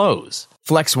your clothes.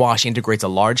 Flex Wash integrates a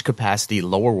large capacity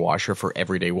lower washer for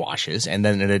everyday washes and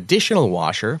then an additional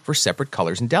washer for separate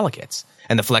colors and delicates.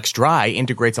 And the Flex Dry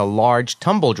integrates a large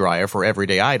tumble dryer for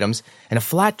everyday items and a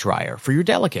flat dryer for your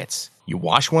delicates. You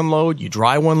wash one load, you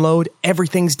dry one load,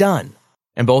 everything's done.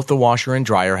 And both the washer and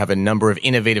dryer have a number of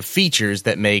innovative features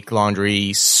that make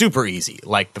laundry super easy,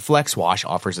 like the Flex Wash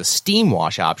offers a steam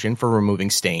wash option for removing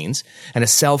stains and a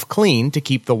self-clean to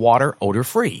keep the water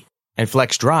odor-free. And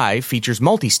Flex Dry features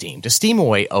multi-steam to steam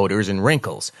away odors and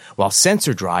wrinkles, while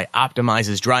Sensor Dry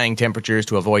optimizes drying temperatures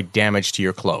to avoid damage to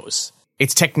your clothes.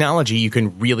 It's technology you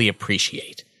can really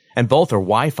appreciate. And both are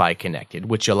Wi-Fi connected,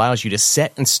 which allows you to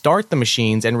set and start the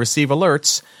machines and receive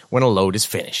alerts when a load is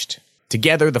finished.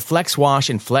 Together, the Flex Wash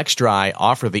and Flex Dry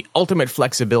offer the ultimate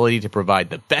flexibility to provide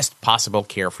the best possible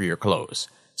care for your clothes.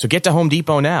 So get to Home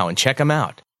Depot now and check them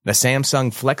out. The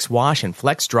Samsung Flex Wash and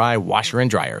Flex Dry washer and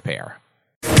dryer pair.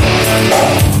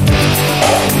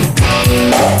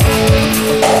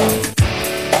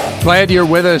 Glad you're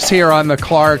with us here on the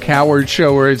Clark Howard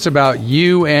Show, where it's about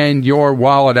you and your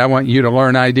wallet. I want you to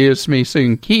learn ideas from me so you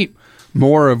can keep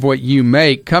more of what you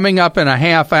make. Coming up in a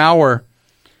half hour,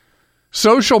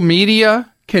 social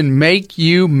media can make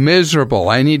you miserable.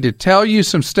 I need to tell you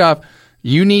some stuff.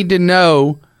 You need to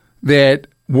know that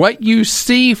what you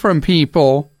see from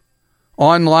people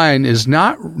online is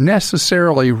not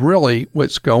necessarily really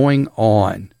what's going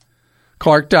on.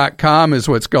 Clark.com is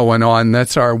what's going on.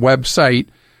 That's our website.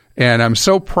 And I'm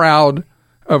so proud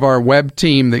of our web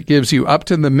team that gives you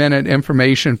up-to-the-minute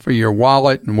information for your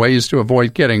wallet and ways to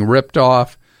avoid getting ripped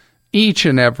off each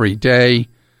and every day.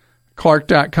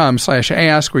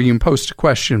 Clark.com/ask, where you can post a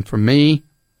question for me.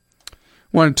 I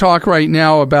want to talk right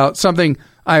now about something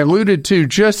I alluded to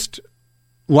just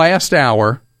last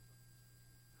hour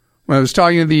when I was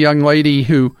talking to the young lady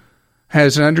who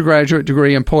has an undergraduate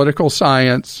degree in political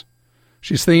science.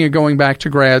 She's thinking of going back to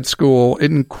grad school,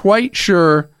 isn't quite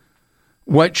sure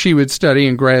what she would study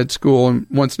in grad school, and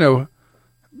wants to know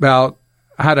about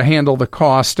how to handle the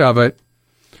cost of it.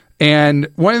 And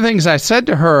one of the things I said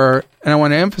to her, and I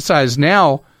want to emphasize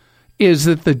now, is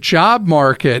that the job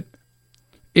market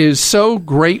is so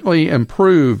greatly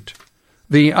improved.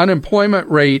 The unemployment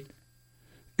rate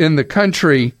in the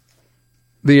country,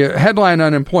 the headline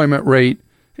unemployment rate,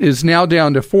 is now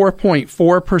down to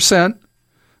 4.4%.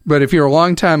 But if you're a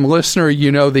longtime listener,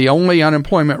 you know the only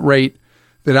unemployment rate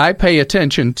that I pay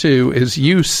attention to is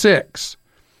U6.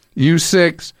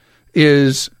 U6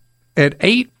 is at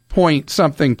 8 point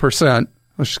something percent.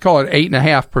 Let's just call it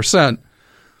 8.5%.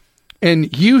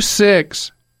 And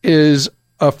U6 is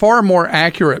a far more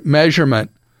accurate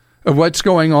measurement of what's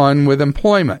going on with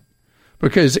employment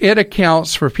because it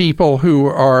accounts for people who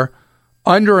are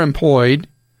underemployed,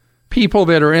 people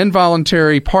that are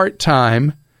involuntary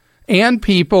part-time, and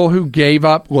people who gave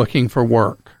up looking for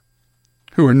work,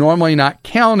 who are normally not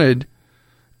counted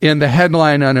in the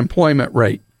headline unemployment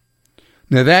rate.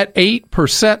 Now, that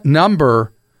 8%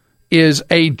 number is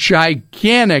a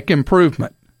gigantic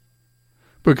improvement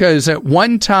because at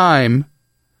one time,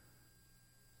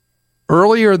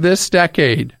 earlier this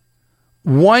decade,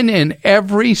 1 in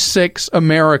every 6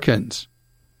 Americans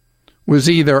was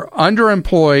either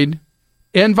underemployed,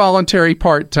 involuntary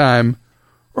part-time,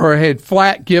 or had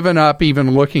flat given up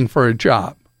even looking for a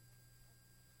job.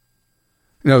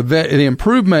 You know, the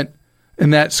improvement in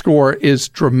that score is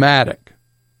dramatic.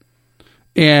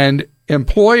 And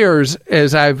employers,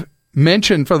 as I've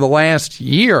mentioned for the last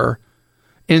year,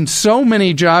 in so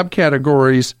many job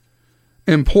categories,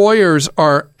 employers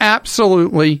are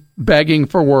absolutely begging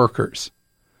for workers.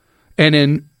 And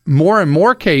in more and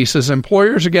more cases,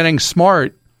 employers are getting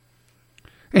smart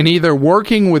and either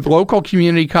working with local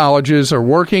community colleges or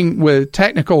working with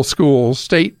technical schools,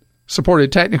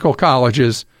 state-supported technical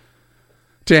colleges,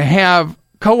 to have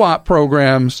co-op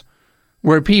programs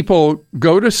where people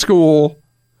go to school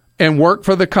and work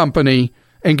for the company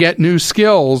and get new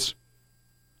skills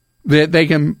that they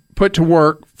can put to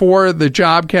work for the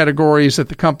job categories that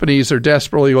the companies are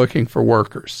desperately looking for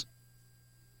workers.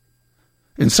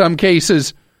 In some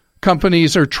cases,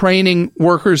 companies are training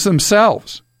workers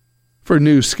themselves for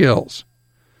new skills.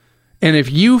 And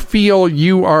if you feel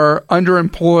you are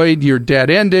underemployed, you're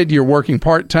dead-ended, you're working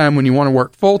part-time when you want to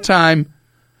work full-time,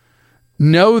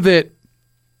 know that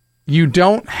you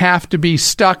don't have to be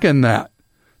stuck in that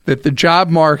the job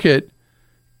market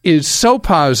is so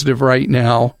positive right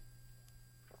now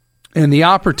and the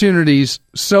opportunities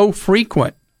so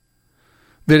frequent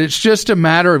that it's just a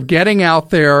matter of getting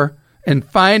out there and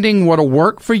finding what'll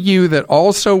work for you that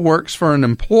also works for an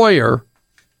employer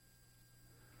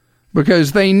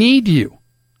because they need you.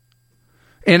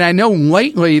 And I know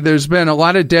lately there's been a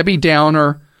lot of Debbie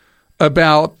Downer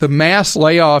about the mass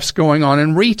layoffs going on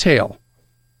in retail.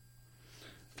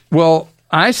 Well,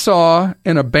 I saw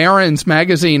in a Barron's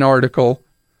magazine article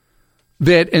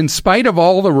that in spite of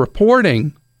all the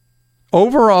reporting,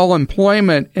 overall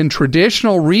employment in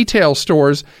traditional retail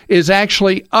stores is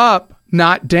actually up,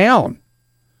 not down.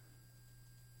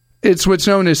 It's what's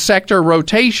known as sector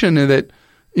rotation, and that,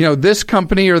 you know, this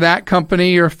company or that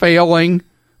company are failing,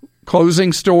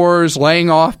 closing stores, laying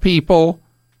off people.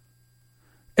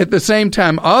 At the same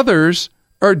time, others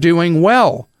are doing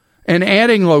well and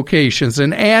adding locations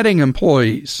and adding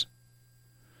employees.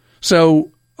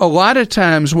 So a lot of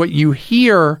times what you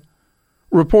hear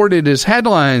reported as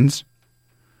headlines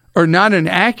are not an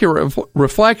accurate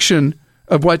reflection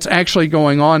of what's actually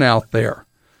going on out there.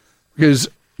 Because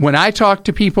when I talk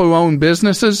to people who own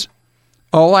businesses,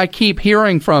 all I keep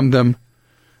hearing from them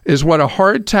is what a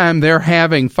hard time they're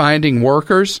having finding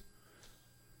workers.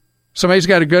 Somebody's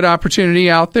got a good opportunity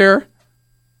out there.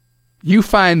 You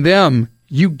find them,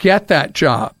 you get that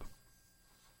job.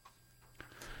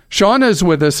 Shauna's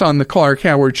with us on the Clark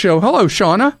Howard Show. Hello,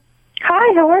 Shauna.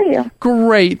 Hi, how are you?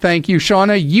 Great, thank you,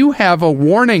 Shauna. You have a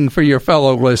warning for your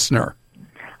fellow listener.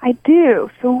 I do.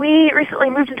 So we recently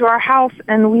moved into our house,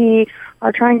 and we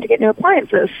are trying to get new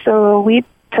appliances. So we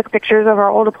took pictures of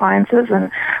our old appliances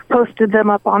and posted them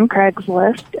up on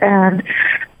Craigslist, and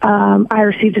I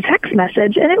received a text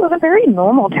message, and it was a very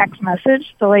normal text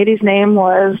message. The lady's name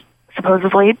was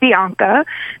supposedly Bianca,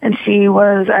 and she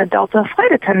was a Delta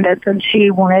flight attendant, and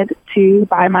she wanted to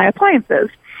buy my appliances.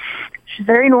 She's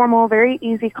very normal, very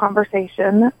easy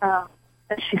conversation.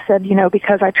 She said, you know,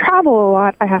 because I travel a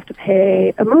lot, I have to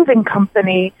pay a moving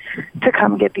company to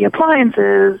come get the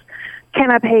appliances. Can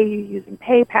I pay you using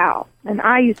PayPal? And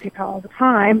I use PayPal all the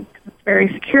time because it's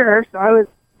very secure, so I was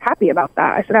happy about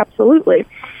that. I said, absolutely.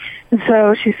 And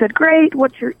so she said, great,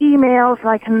 what's your email so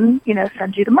I can, you know,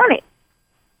 send you the money?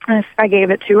 And I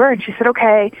gave it to her, and she said,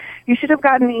 okay, you should have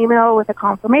gotten an email with a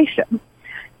confirmation.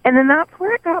 And then that's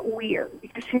where it got weird,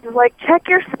 because she was like, check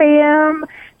your spam,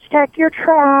 check your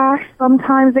trash.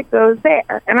 Sometimes it goes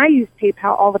there. And I use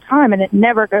PayPal all the time, and it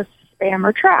never goes to spam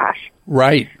or trash.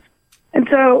 Right. And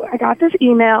so I got this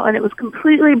email, and it was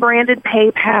completely branded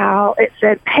PayPal. It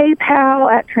said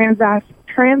PayPal at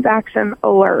transaction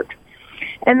alert.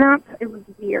 And it was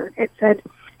weird. It said,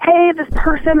 hey, this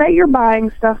person that you're buying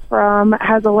stuff from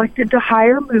has elected to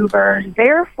hire movers.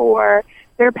 Therefore,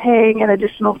 they're paying an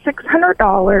additional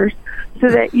 $600 so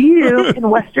that you can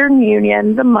Western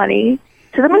Union the money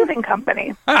to the moving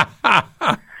company.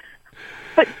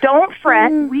 But don't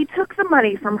fret. We took the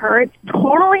money from her. It's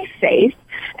totally safe.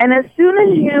 And as soon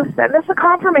as you send us a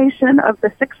confirmation of the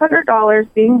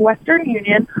 $600 being Western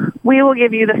Union, we will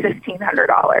give you the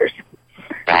 $1,500.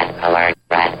 Red alert,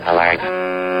 red alert.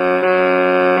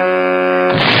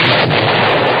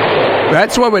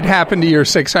 That's what would happen to your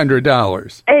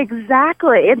 $600.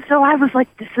 Exactly. And so I was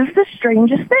like, this is the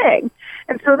strangest thing.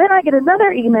 And so then I get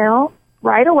another email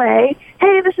right away.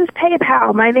 Hey, this is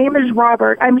PayPal. My name is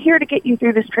Robert. I'm here to get you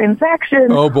through this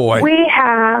transaction. Oh, boy. We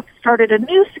have started a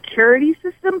new security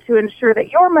system to ensure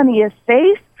that your money is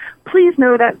safe. Please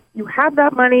know that you have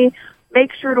that money.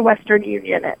 Make sure to Western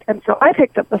Union it. And so I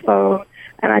picked up the phone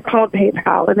and I called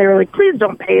PayPal, and they were like, please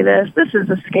don't pay this. This is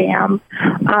a scam.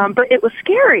 But it was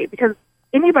scary because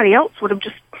anybody else would have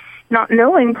just, not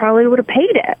knowing, probably would have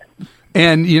paid it.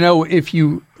 And, you know, if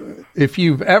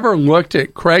you've ever looked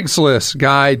at Craigslist's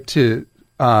guide to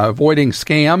avoiding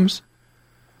scams,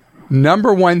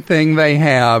 number one thing they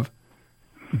have,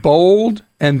 bold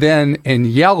and then in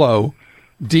yellow,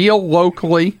 deal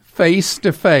locally,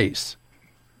 face-to-face.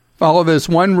 Follow this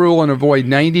one rule and avoid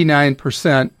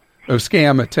 99% of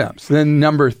scam attempts. Then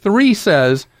number 3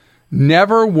 says,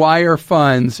 never wire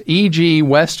funds, e.g.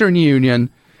 Western Union.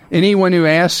 Anyone who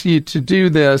asks you to do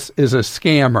this is a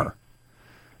scammer.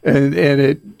 And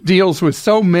it deals with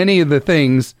so many of the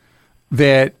things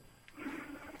that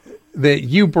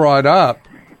you brought up.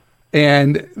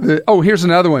 And, here's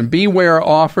another one. Beware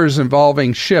offers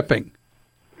involving shipping.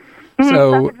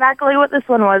 So that's exactly what this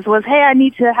one was, hey, I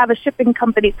need to have a shipping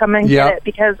company come and get it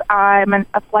because I'm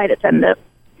a flight attendant.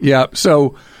 Yeah.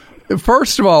 So,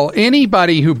 first of all,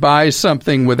 anybody who buys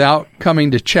something without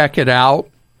coming to check it out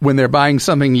when they're buying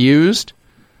something used,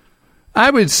 I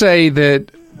would say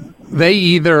that they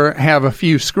either have a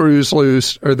few screws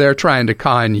loose or they're trying to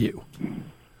con you.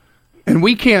 And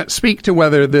we can't speak to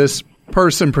whether this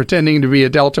person pretending to be a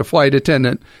Delta flight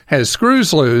attendant has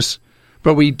screws loose,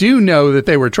 but we do know that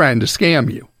they were trying to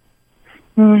scam you.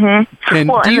 Mm-hmm. And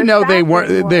do you know they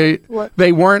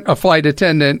weren't a flight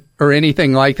attendant or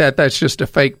anything like that? That's just a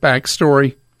fake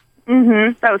backstory.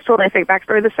 Mm-hmm. That was totally a fake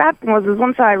backstory. The sad thing was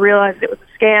once I realized it was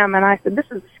a scam and I said, this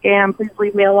is a scam, please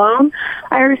leave me alone,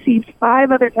 I received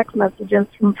 5 other text messages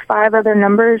from 5 other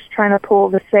numbers trying to pull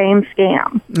the same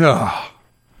scam. Oh.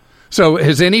 So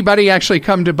has anybody actually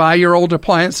come to buy your old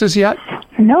appliances yet?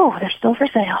 No, they're still for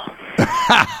sale.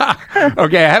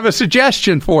 Okay, I have a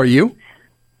suggestion for you.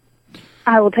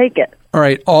 I will take it. All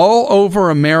right, all over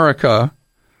America,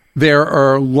 there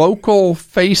are local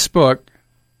Facebook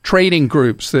trading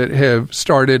groups that have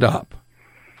started up.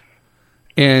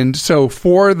 And so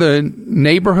for the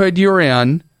neighborhood you're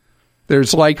in,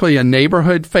 there's likely a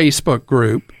neighborhood Facebook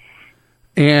group.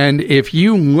 And if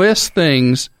you list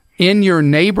things in your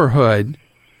neighborhood,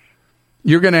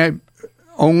 you're going to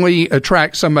only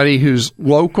attract somebody who's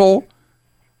local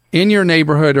in your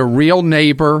neighborhood, a real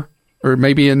neighbor, or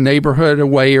maybe a neighborhood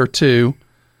away or two,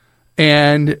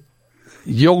 and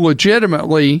you'll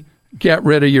legitimately get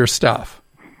rid of your stuff.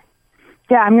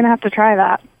 Yeah, I'm going to have to try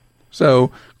that.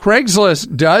 So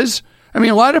Craigslist does, a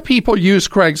lot of people use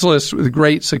Craigslist with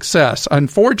great success.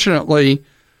 Unfortunately,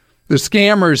 the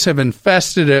scammers have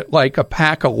infested it like a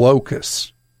pack of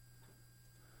locusts.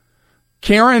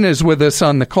 Karen is with us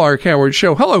on the Clark Howard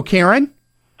Show. Hello, Karen.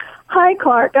 Hi,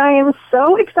 Clark. I am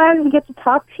so excited to get to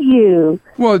talk to you.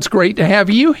 Well, it's great to have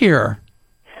you here.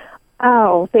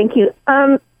 Oh, thank you.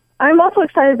 I'm also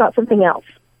excited about something else.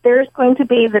 There's going to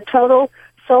be the total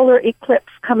solar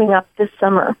eclipse coming up this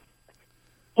summer.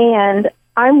 And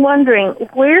I'm wondering,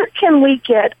 where can we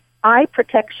get eye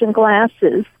protection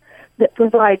glasses that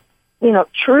provide,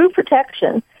 true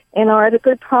protection and are at a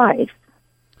good price?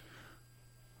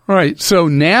 All right. So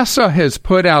NASA has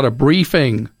put out a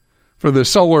briefing for the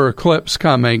solar eclipse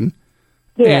coming,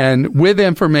 and with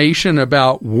information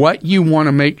about what you want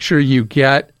to make sure you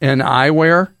get in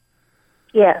eyewear.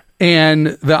 Yes. And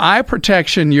the eye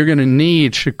protection you're going to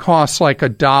need should cost like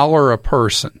 $1 a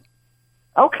person.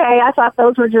 Okay, I thought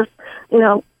those were just,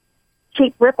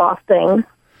 cheap rip-off things.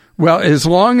 Well, as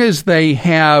long as they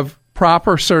have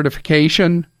proper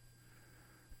certification,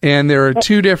 and there are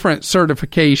 2 different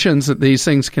certifications that these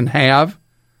things can have.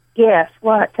 Yes,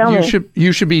 what? Tell me.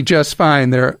 You should be just fine.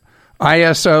 They're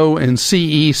ISO and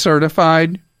CE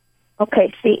certified.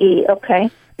 Okay, CE,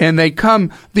 okay. And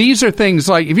these are things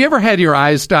like, have you ever had your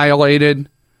eyes dilated?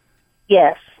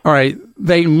 Yes. All right,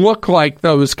 they look like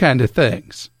those kind of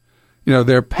things.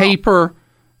 They're paper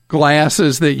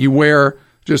glasses that you wear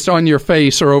just on your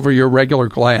face or over your regular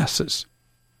glasses.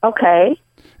 Okay.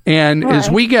 And as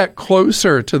we get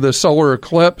closer to the solar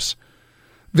eclipse,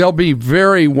 they'll be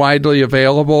very widely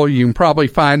available. You can probably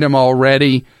find them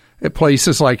already at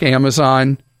places like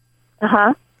Amazon.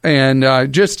 Uh-huh.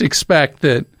 And just expect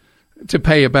that to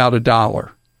pay about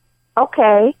 $1.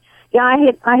 Okay.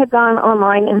 Yeah, I had gone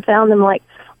online and found them like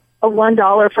a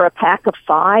 $1 for a pack of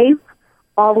 5,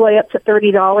 all the way up to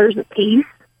 $30 a piece.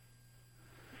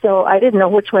 So I didn't know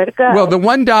which way to go. Well, the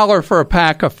 $1 for a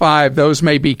pack of 5, those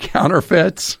may be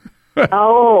counterfeits.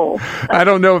 Oh. I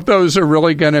don't know if those are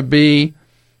really going to be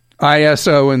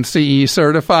ISO and CE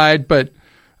certified, but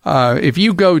if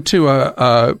you go to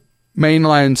a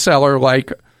mainline seller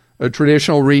like a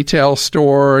traditional retail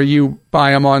store, or you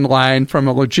buy them online from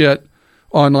a legit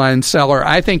online seller,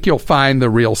 I think you'll find the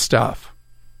real stuff.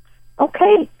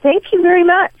 Okay, thank you very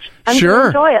much. I'm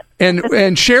sure. going to enjoy it.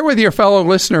 And share with your fellow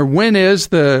listener, when is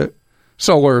the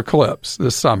solar eclipse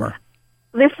this summer?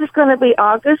 This is going to be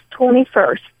August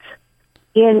 21st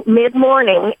in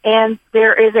mid-morning, and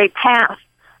there is a path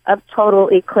of total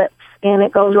eclipse, and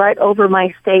it goes right over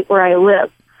my state where I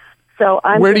live. So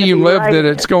where do you live that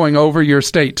it's going over your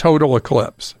state total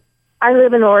eclipse? I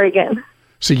live in Oregon.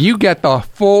 So you get the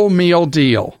full meal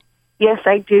deal. Yes,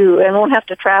 I do, and won't have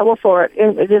to travel for it.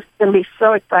 It's just going to be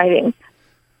so exciting.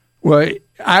 Well,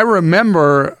 I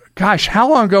remember, gosh, how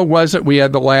long ago was it we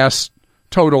had the last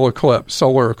total eclipse,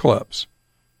 solar eclipse?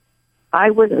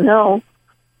 I wouldn't know,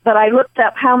 but I looked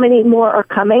up how many more are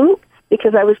coming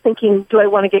because I was thinking, do I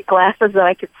want to get glasses that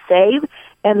I could save?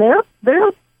 And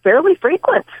they're fairly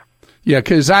frequent. Yeah,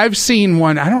 because I've seen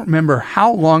one, I don't remember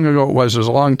how long ago it was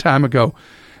a long time ago,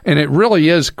 and it really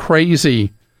is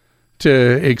crazy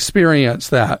to experience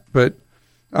that. But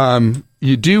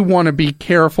you do want to be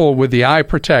careful with the eye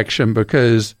protection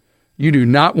because you do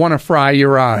not want to fry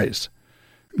your eyes.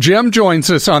 Jim joins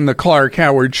us on the Clark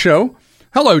Howard Show.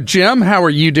 Hello, Jim. How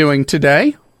are you doing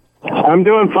today? I'm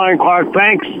doing fine, Clark.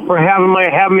 Thanks for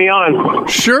having me on.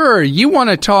 Sure. You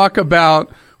want to talk about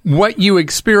what you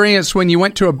experienced when you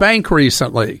went to a bank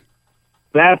recently.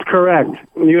 That's correct.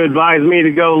 You advised me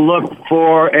to go look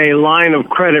for a line of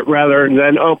credit rather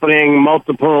than opening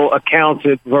multiple accounts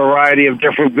at a variety of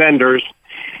different vendors.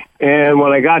 And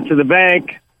when I got to the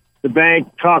bank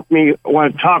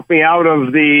wanted to talk me out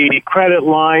of the credit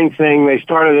line, saying they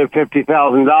started at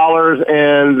 $50,000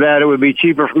 and that it would be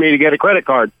cheaper for me to get a credit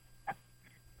card.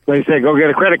 They said, go get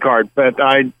a credit card, but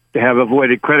I have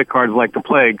avoided credit cards like the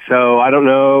plague, so I don't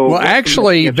know. Well,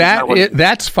 actually,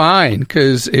 that's fine,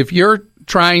 because if you're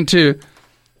trying to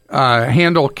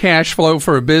handle cash flow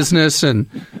for a business and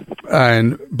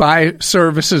buy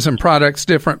services and products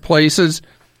different places,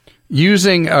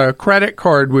 using a credit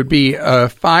card would be a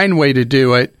fine way to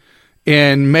do it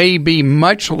and may be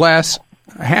much less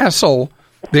hassle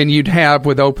than you'd have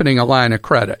with opening a line of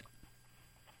credit.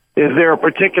 Is there a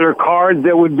particular card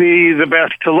that would be the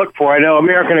best to look for? I know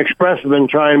American Express has been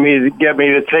trying to get me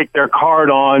to take their card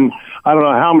on, I don't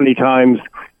know how many times,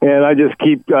 and I just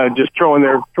keep just throwing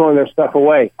their stuff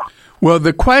away. Well,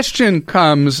 the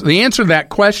answer to that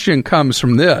question comes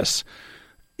from this.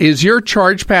 Is your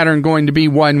charge pattern going to be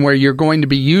one where you're going to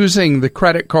be using the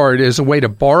credit card as a way to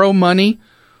borrow money,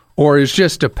 or is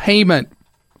just a payment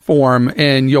form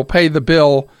and you'll pay the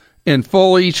bill in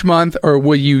full each month, or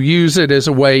will you use it as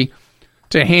a way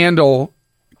to handle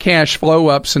cash flow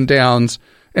ups and downs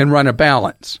and run a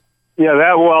balance? Yeah,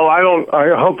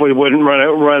 I hopefully wouldn't run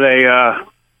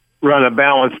a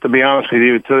balance, to be honest with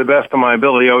you. To the best of my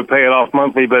ability, I would pay it off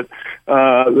monthly, but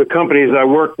the companies I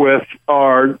work with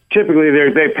are typically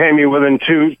they pay me within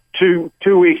two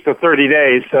weeks to 30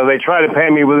 days. So they try to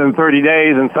pay me within 30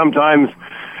 days, and sometimes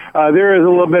there is a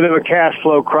little bit of a cash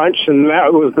flow crunch, and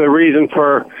that was the reason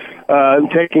for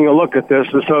taking a look at this,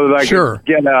 so that I could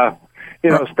get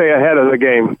stay ahead of the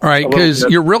game. All right, because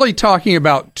you're really talking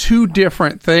about two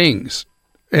different things,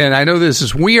 and I know this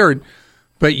is weird,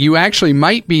 but you actually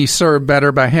might be served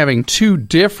better by having two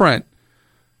different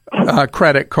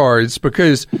credit cards,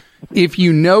 because if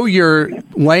you know you're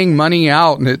laying money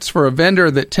out and it's for a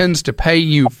vendor that tends to pay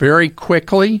you very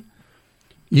quickly,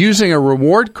 using a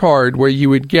reward card where you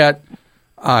would get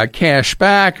cash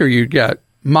back, or you'd get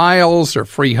miles or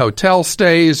free hotel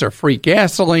stays or free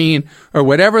gasoline or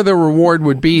whatever the reward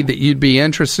would be that you'd be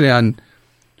interested in,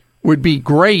 would be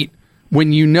great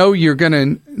when you know you're going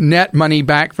to net money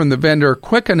back from the vendor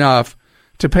quick enough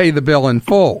to pay the bill in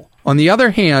full. On the other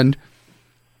hand,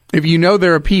 if you know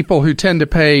there are people who tend to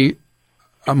pay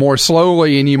more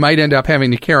slowly and you might end up having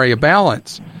to carry a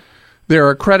balance, there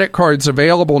are credit cards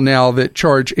available now that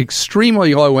charge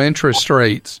extremely low interest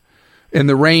rates in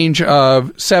the range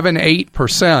of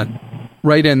 7-8%,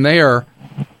 right in there.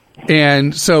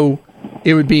 And so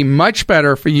it would be much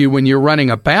better for you when you're running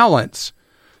a balance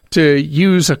to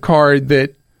use a card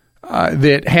that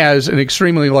that has an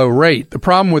extremely low rate. The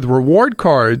problem with reward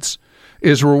cards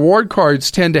is reward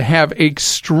cards tend to have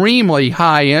extremely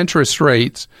high interest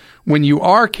rates when you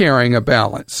are carrying a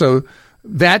balance. So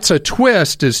that's a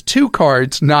twist, is 2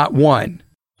 cards, not 1.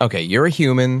 Okay, you're a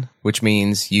human, which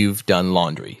means you've done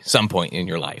laundry some point in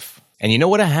your life. And you know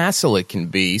what a hassle it can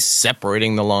be,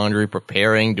 separating the laundry,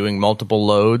 preparing, doing multiple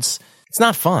loads. It's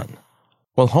not fun.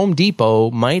 Well, Home Depot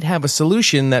might have a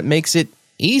solution that makes it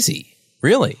easy.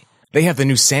 Really. They have the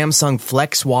new Samsung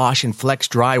Flex Wash and Flex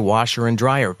Dry washer and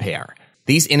dryer pair.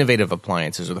 These innovative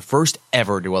appliances are the first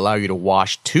ever to allow you to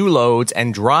wash 2 loads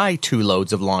and dry 2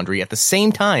 loads of laundry at the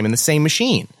same time in the same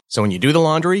machine. So when you do the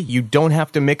laundry, you don't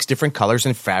have to mix different colors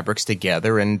and fabrics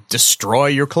together and destroy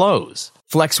your clothes.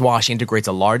 Flex Wash integrates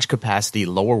a large capacity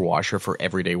lower washer for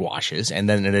everyday washes and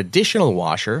then an additional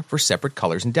washer for separate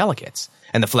colors and delicates.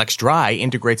 And the Flex Dry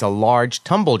integrates a large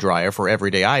tumble dryer for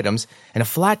everyday items and a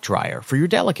flat dryer for your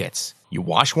delicates. You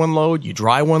wash 1 load, you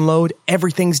dry 1 load,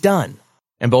 everything's done.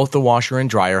 And both the washer and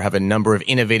dryer have a number of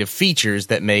innovative features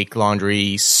that make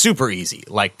laundry super easy,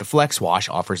 like the Flex Wash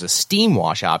offers a steam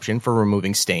wash option for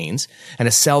removing stains and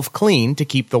a self-clean to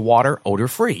keep the water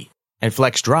odor-free. And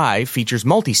Flex Dry features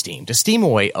multi-steam to steam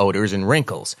away odors and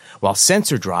wrinkles, while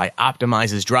Sensor Dry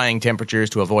optimizes drying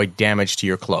temperatures to avoid damage to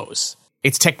your clothes.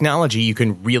 It's technology you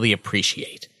can really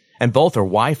appreciate. And both are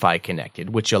Wi-Fi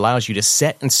connected, which allows you to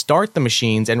set and start the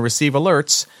machines and receive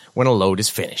alerts when a load is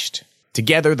finished.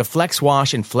 Together, the Flex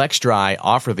Wash and Flex Dry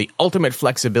offer the ultimate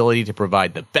flexibility to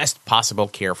provide the best possible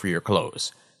care for your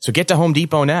clothes. So get to Home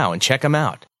Depot now and check them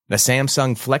out. The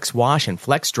Samsung Flex Wash and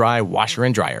Flex Dry washer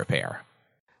and dryer pair.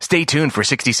 Stay tuned for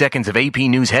 60 seconds of AP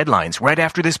News headlines right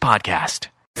after this podcast.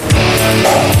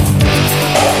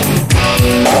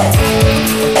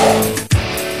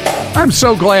 I'm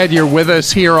so glad you're with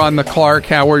us here on the Clark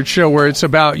Howard Show, where it's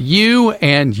about you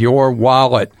and your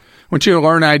wallet. I want you to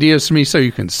learn ideas from me so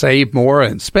you can save more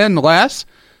and spend less.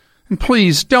 And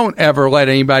please don't ever let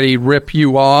anybody rip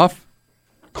you off.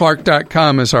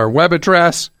 Clark.com is our web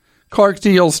address.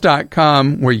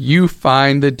 ClarkDeals.com, where you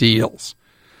find the deals.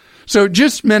 So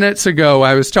just minutes ago,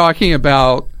 I was talking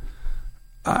about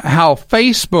how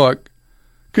Facebook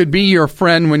could be your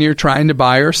friend when you're trying to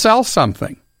buy or sell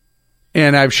something.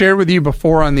 And I've shared with you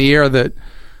before on the air that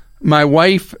my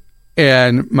wife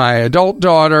and my adult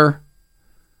daughter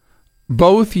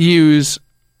both use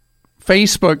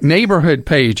Facebook neighborhood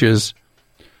pages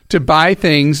to buy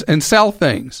things and sell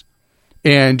things.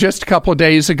 And just a couple of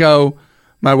days ago,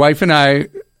 my wife and I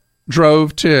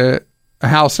drove to a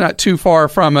house not too far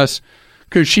from us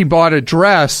because she bought a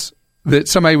dress that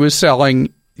somebody was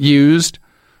selling used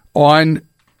on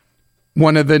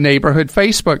one of the neighborhood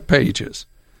Facebook pages.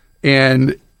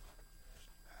 And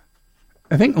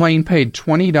I think Lane paid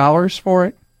 $20 for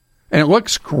it. And it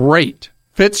looks great.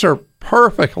 Fits her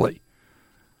perfectly.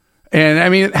 And I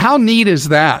mean, how neat is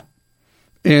that?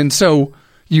 And so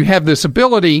you have this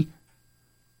ability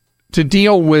to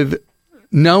deal with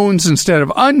knowns instead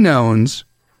of unknowns,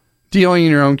 dealing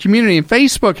in your own community. And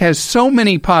Facebook has so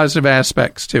many positive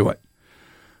aspects to it.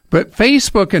 But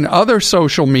Facebook and other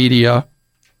social media,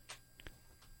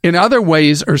 in other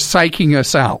ways, are psyching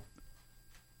us out.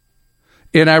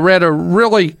 And I read a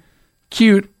really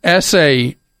cute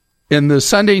essay in the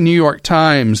Sunday New York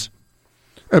Times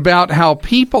about how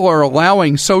people are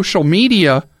allowing social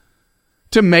media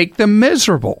to make them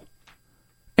miserable.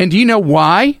 And do you know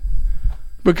why?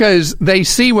 Because they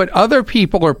see what other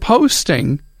people are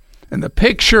posting and the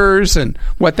pictures and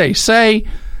what they say,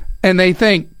 and they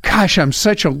think, gosh, I'm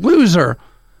such a loser.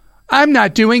 I'm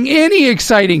not doing any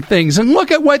exciting things, and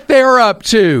look at what they're up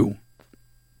to.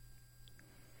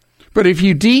 But if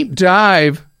you deep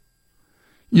dive,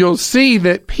 you'll see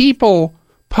that people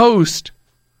post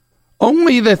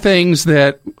only the things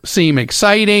that seem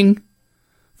exciting,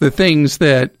 the things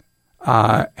that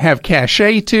have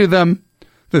cachet to them,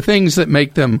 the things that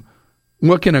make them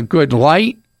look in a good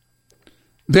light.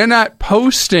 They're not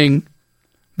posting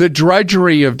the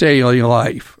drudgery of daily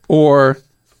life or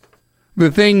the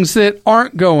things that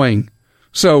aren't going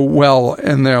so well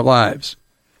in their lives.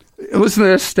 Listen to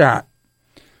this stat.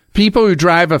 People who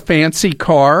drive a fancy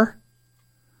car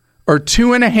are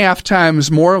 2.5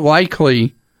 times more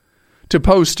likely to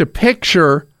post a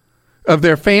picture of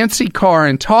their fancy car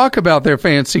and talk about their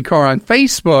fancy car on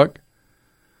Facebook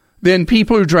than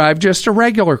people who drive just a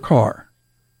regular car.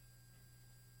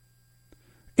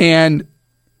 And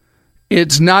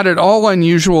it's not at all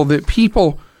unusual that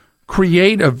people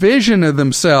create a vision of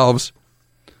themselves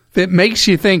that makes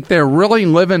you think they're really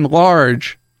living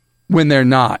large when they're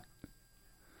not.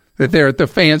 That they're at the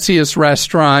fanciest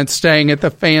restaurants, staying at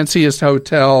the fanciest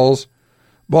hotels,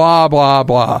 blah, blah,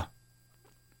 blah.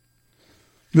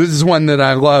 This is one that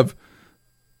I love.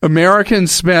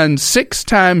 Americans spend 6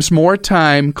 times more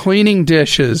time cleaning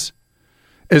dishes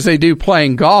as they do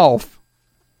playing golf,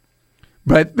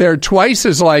 but they're twice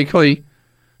as likely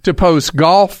to post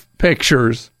golf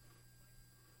pictures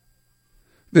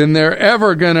than they're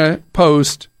ever going to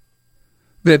post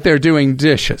that they're doing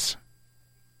dishes.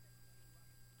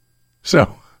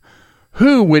 So,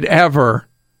 who would ever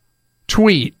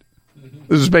tweet?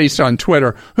 This is based on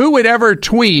Twitter. Who would ever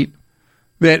tweet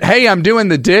that, hey, I'm doing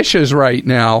the dishes right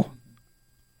now?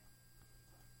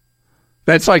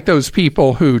 That's like those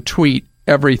people who tweet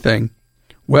everything.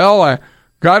 Well, I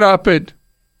got up at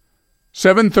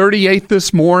 7:38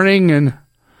 this morning and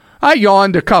I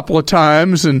yawned a couple of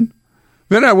times and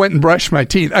then I went and brushed my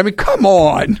teeth. I mean, come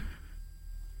on.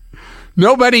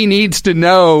 Nobody needs to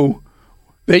know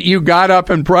that you got up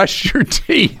and brushed your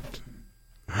teeth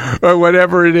or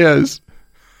whatever it is.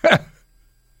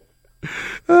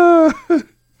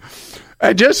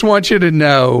 I just want you to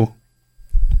know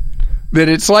that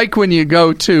it's like when you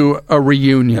go to a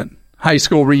reunion, high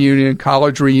school reunion,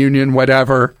 college reunion,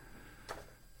 whatever.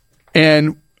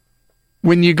 And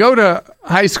when you go to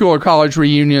high school or college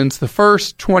reunions, the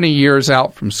first 20 years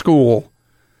out from school,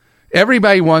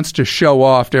 everybody wants to show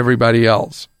off to everybody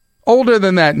else. Older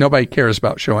than that, nobody cares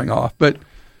about showing off. But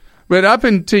up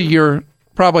into your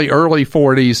probably early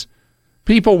 40s,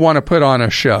 people want to put on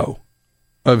a show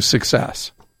of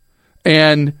success.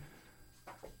 And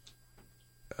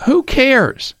who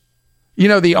cares? You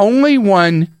know, the only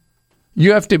one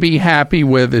you have to be happy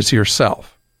with is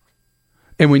yourself.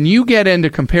 And when you get into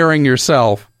comparing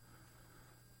yourself,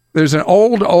 there's an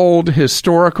old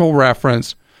historical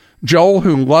reference. Joel,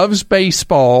 who loves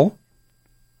baseball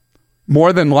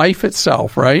more than life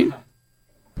itself, right?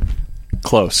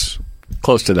 Close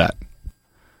to that.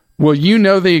 Well, you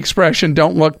know the expression,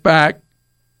 don't look back.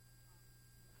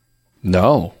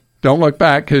 No. Don't look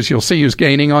back because you'll see who's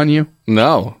gaining on you.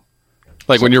 No.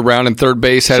 Like when you're rounding third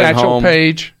base, headed Satchel home.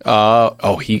 Paige.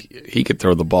 He could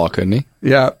throw the ball, couldn't he?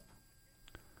 Yeah.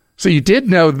 So you did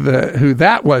know who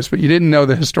that was, but you didn't know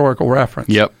the historical reference.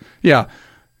 Yep. Yeah.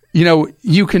 You know,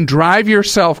 you can drive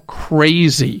yourself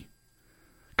crazy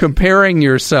comparing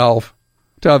yourself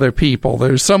to other people.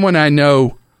 There's someone I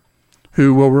know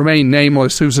who will remain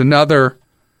nameless, who's another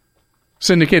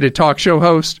syndicated talk show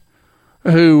host,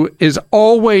 who is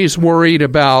always worried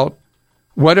about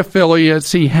what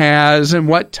affiliates he has and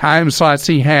what time slots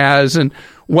he has and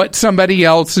what somebody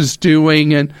else is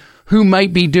doing and who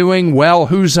might be doing well,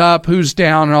 who's up, who's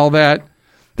down, and all that.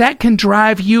 That can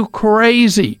drive you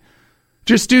crazy.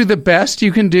 Just do the best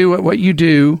you can do at what you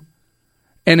do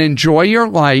and enjoy your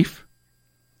life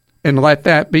and let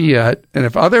that be it. And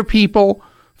if other people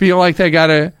feel like they got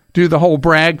to do the whole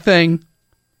brag thing,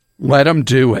 let them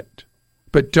do it.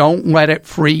 But don't let it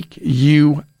freak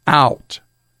you out.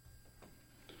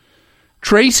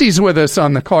 Tracy's with us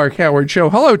on the Clark Howard Show.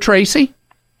 Hello, Tracy.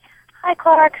 Hi,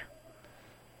 Clark.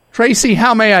 Tracy,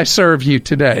 how may I serve you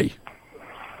today?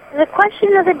 The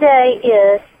question of the day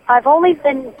is, I've only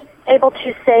been able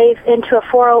to save into a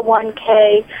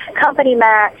 401k company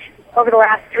match over the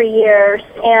last 3 years,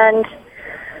 and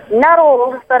I'm not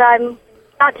old, but I'm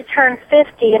about to turn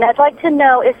 50, and I'd like to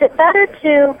know, is it better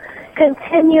to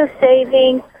continue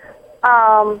saving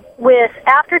with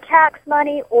after-tax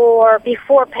money or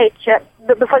before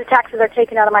the taxes are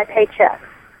taken out of my paycheck?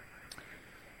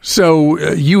 So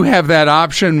you have that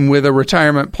option with a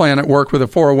retirement plan at work with a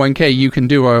 401k. You can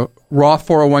do a Roth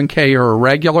 401k or a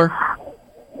regular?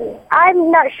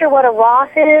 I'm not sure what a Roth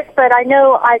is, but I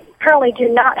know I currently do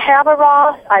not have a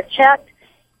Roth. I've checked.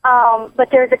 But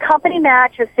there's a company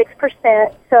match of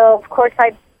 6%, so of course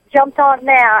I jumped on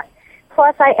that.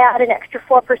 Plus I add an extra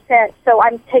 4%, so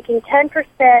I'm taking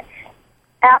 10%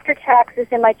 after taxes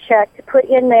in my check to put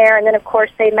in there, and then of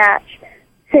course they match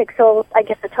 6, so I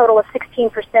guess a total of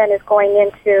 16% is going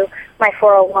into my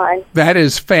 401. That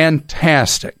is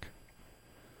fantastic.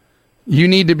 You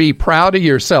need to be proud of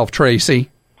yourself, Tracy.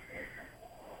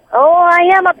 Oh, I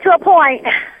am up to a point.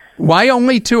 Why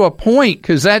only to a point?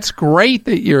 Because that's great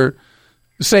that you're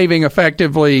saving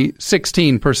effectively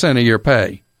 16% of your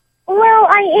pay. Well,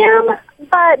 I am,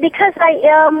 but because I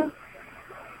am,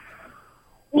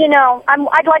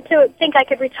 I'd like to think I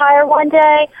could retire one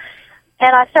day,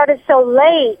 and I started so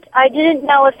late, I didn't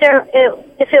know if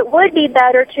it would be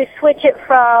better to switch it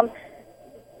from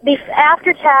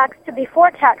after tax to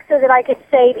before tax so that I could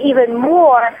save even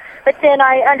more. But then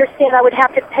I understand I would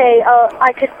have to pay,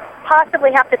 I could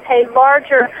possibly have to pay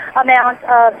larger amounts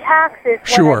of taxes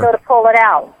when I go to pull it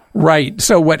out. Right.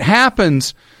 So what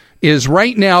happens is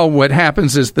right now the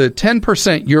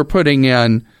 10% you're putting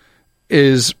in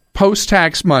is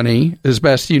post-tax money, as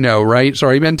best you know, right? It's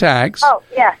already been taxed. Oh,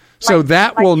 yes. So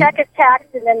my check is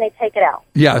taxed, and then they take it out.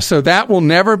 Yeah, so that will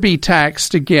never be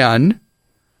taxed again.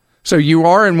 So you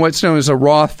are in what's known as a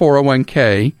Roth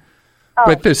 401k,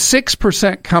 but the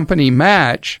 6% company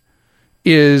match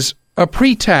is a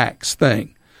pre-tax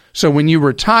thing. So when you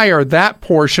retire, that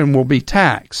portion will be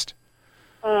taxed.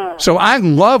 So I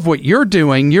love what you're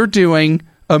doing. You're doing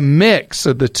a mix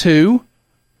of the two,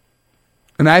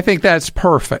 and I think that's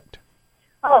perfect.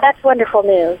 Oh, that's wonderful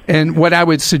news. And what I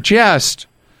would suggest,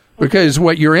 because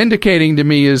what you're indicating to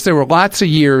me is there were lots of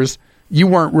years you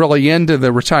weren't really into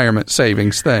the retirement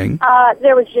savings thing.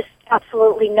 There was just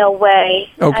absolutely no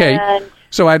way. Okay. And,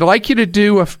 so I'd like you to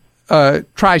do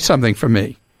try something for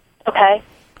me. okay.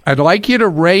 I'd like you to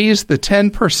raise the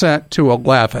 10% to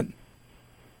 11.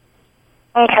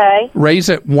 Okay. Raise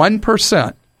it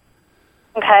 1%.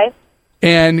 Okay.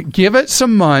 And give it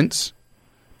some months.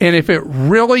 And if it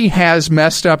really has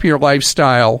messed up your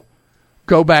lifestyle,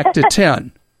 go back to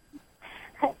 10.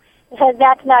 So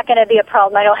that's not going to be a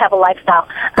problem. I don't have a lifestyle.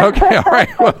 Okay, all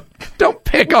right. Well, don't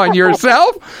pick on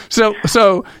yourself.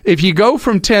 So if you go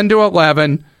from 10 to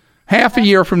 11, half a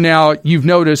year from now, you've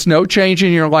noticed no change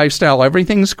in your lifestyle,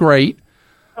 everything's great,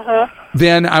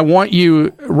 then I want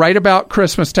you, right about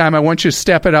Christmas time, I want you to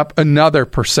step it up another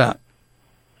 %.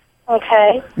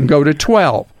 Okay. And go to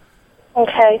 12.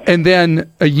 Okay. And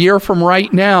then a year from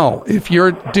right now, if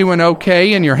you're doing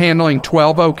okay and you're handling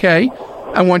 12 okay,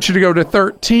 I want you to go to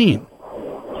 13.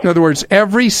 In other words,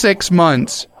 every 6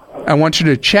 months, I want you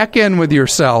to check in with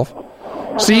yourself,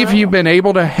 see if you've been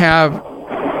able to have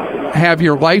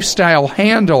your lifestyle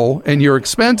handle and your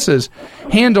expenses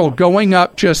handle going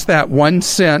up just that 1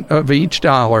 cent of each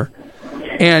dollar,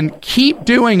 and keep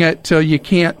doing it till you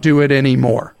can't do it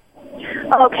anymore.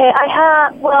 Okay.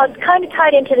 It's kind of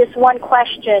tied into this one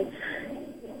question.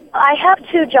 I have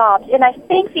 2 jobs, and I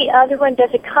think the other one does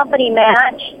a company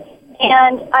match,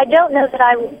 and I don't know that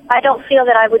I don't feel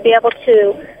that I would be able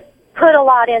to put a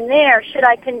lot in there. Should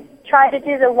I try to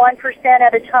do the 1%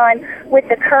 at a time with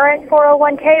the current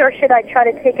 401k, or should I try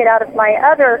to take it out of my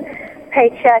other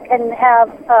paycheck and have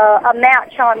a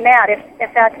match on that,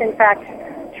 if that's in fact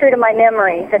true to my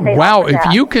memory that they Wow, offer that?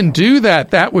 if you can do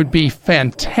that, that would be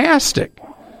fantastic.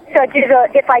 So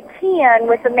if I can,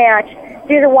 with the match,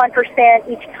 do the 1%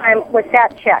 each time with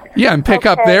that check. Yeah, and pick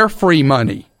up their free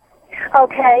money.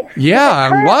 Okay. Yeah,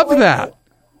 I love that.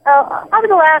 Over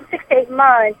the last 6 to 8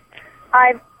 months,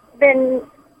 I've been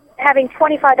having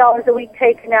 $25 a week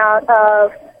taken out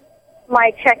of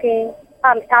my checking,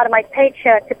 out of my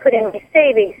paycheck to put in my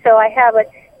savings. So I have a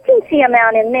teensy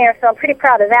amount in there, so I'm pretty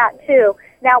proud of that, too.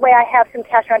 That way I have some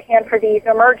cash on hand for these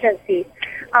emergencies.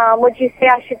 Would you say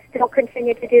I should still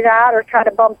continue to do that or try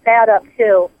to bump that up,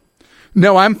 too?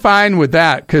 No, I'm fine with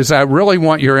that because I really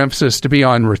want your emphasis to be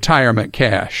on retirement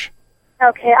cash.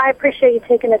 Okay, I appreciate you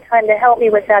taking the time to help me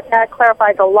with that. That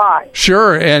clarifies a lot.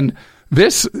 Sure, and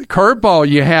this curveball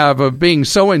you have of being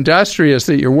so industrious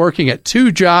that you're working at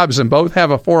 2 jobs and both have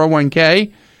a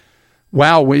 401k,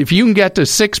 wow, if you can get to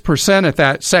 6% at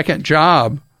that second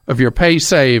job of your pay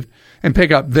saved and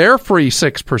pick up their free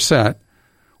 6%,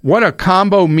 what a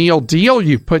combo meal deal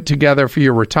you've put together for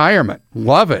your retirement.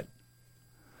 Love it.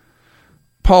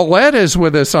 Paulette is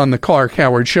with us on the Clark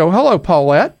Howard Show. Hello,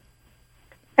 Paulette.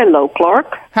 Hello,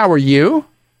 Clark. How are you?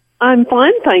 I'm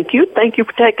fine, thank you. Thank you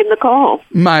for taking the call.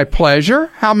 My pleasure.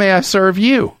 How may I serve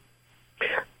you?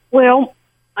 Well,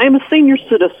 I'm a senior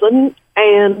citizen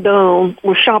and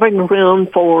was shopping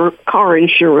around for car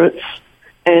insurance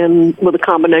and with a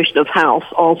combination of house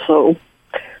also.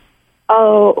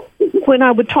 When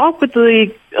I would talk with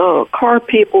the car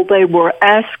people, they were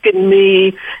asking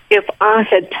me if I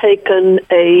had taken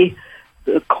a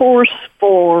course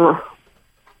for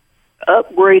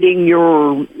upgrading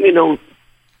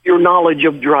your knowledge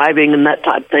of driving and that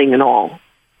type of thing and all.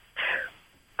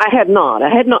 I had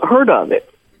not heard of it.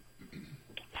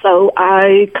 So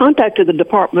I contacted the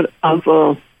Department of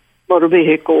Motor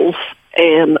Vehicles,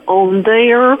 and on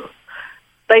there,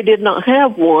 they did not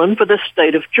have one for the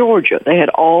state of Georgia. They had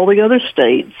all the other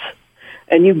states,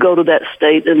 and you go to that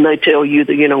state and they tell you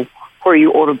where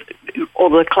you order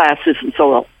the classes and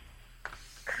so on.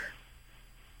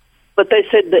 But they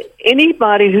said that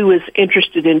anybody who is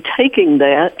interested in taking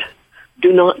that,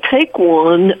 do not take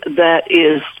one that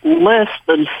is less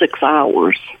than 6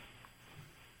 hours.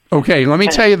 Okay, let me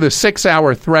tell you the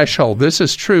 6-hour threshold. This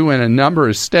is true in a number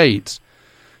of states.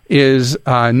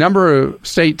 A number of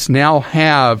states now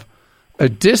have a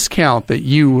discount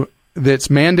that's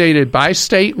mandated by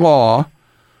state law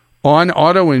on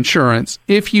auto insurance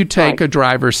if you take a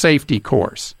driver safety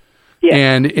course. Yeah.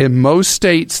 And in most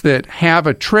states that have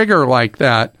a trigger like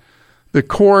that, the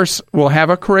course will have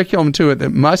a curriculum to it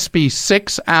that must be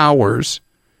 6 hours,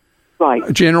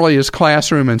 right? Generally as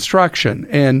classroom instruction.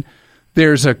 And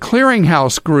there's a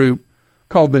clearinghouse group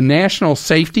called the National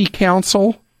Safety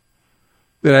Council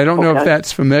that I don't know if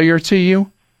that's familiar to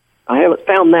you. I haven't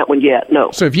found that one yet,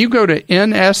 no. So if you go to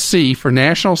NSC for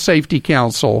National Safety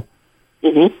Council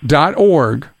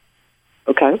 .org,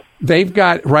 okay, they've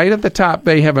got right at the top,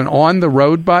 they have an on the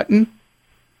road button.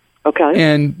 Okay.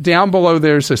 And down below,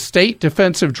 there's a state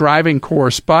defensive driving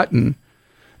course button.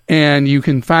 And you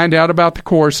can find out about the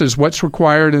courses, what's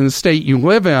required in the state you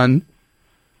live in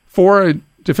for a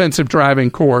defensive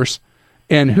driving course,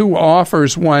 and who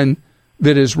offers one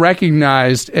that is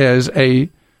recognized as a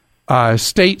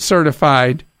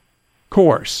state-certified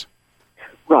course.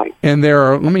 Right. And there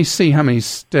are, let me see how many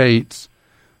states.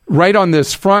 Right on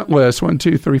this front list, 1,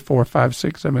 2, 3, 4, 5,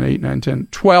 6, 7, 8, 9, 10,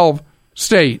 12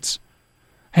 states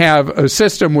have a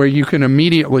system where you can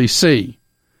immediately see.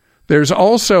 There's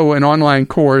also an online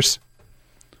course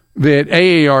that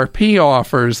AARP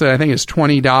offers that I think is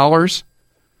 $20.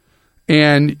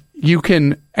 And you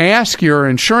can ask your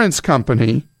insurance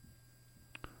company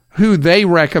who they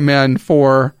recommend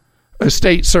for a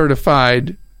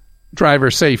state-certified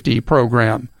driver safety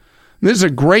program. This is a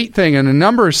great thing. In a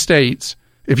number of states,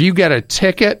 if you get a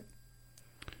ticket,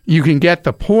 you can get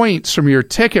the points from your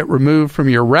ticket removed from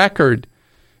your record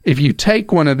if you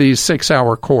take one of these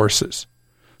 6-hour courses.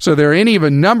 So there are any of a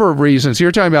number of reasons.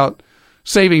 You're talking about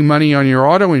saving money on your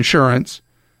auto insurance,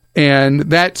 and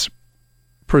that's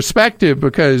perspective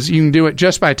because you can do it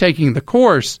just by taking the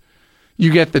course.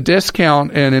 You get the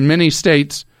discount, and in many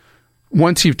states,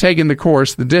 once you've taken the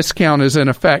course, the discount is in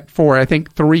effect for, I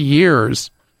think, 3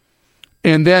 years.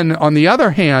 And then, on the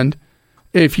other hand,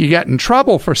 if you get in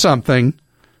trouble for something,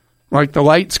 like the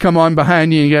lights come on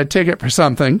behind you and you get a ticket for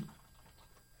something,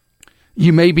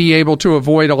 you may be able to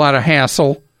avoid a lot of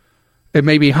hassle. It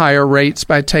may be higher rates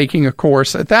by taking a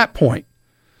course at that point.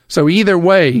 So either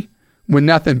way, when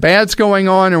nothing bad's going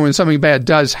on or when something bad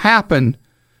does happen,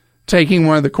 taking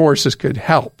one of the courses could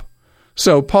help.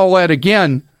 So Paulette,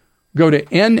 again, go to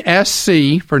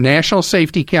NSC for National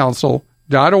Safety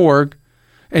Council.org,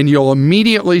 and you'll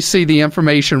immediately see the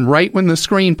information right when the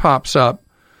screen pops up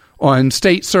on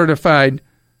state-certified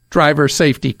driver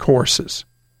safety courses.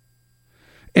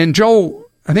 And Joel,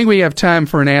 I think we have time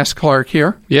for an Ask Clark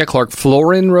here. Yeah, Clark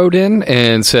Florin wrote in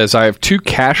and says, I have 2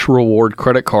 cash reward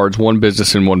credit cards, one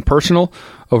business and one personal.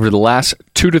 Over the last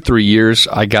 2 to 3 years,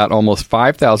 I got almost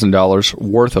 $5,000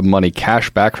 worth of money cash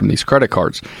back from these credit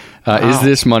cards. Wow. Is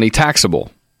this money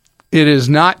taxable? It is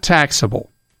not taxable.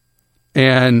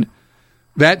 And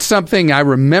that's something I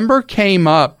remember came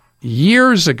up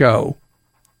years ago,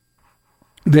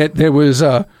 that there was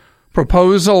a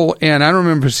proposal, and I don't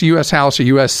remember if it's U.S. House or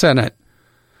U.S. Senate,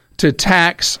 to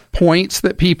tax points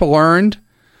that people earned.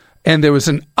 And there was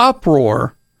an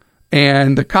uproar,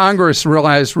 and the Congress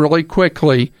realized really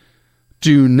quickly,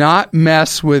 do not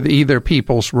mess with either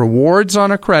people's rewards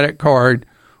on a credit card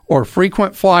or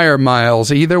frequent flyer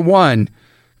miles, either one,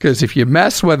 because if you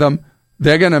mess with them,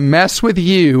 they're going to mess with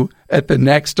you at the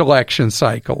next election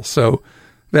cycle. So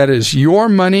that is your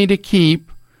money to keep,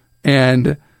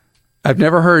 and I've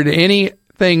never heard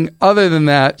anything other than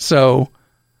that, so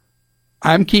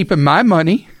I'm keeping my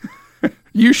money.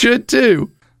 You should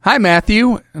too. Hi,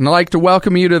 Matthew, and I'd like to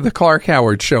welcome you to the Clark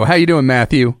Howard Show. How you doing,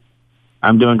 Matthew?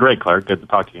 I'm doing great, Clark. Good to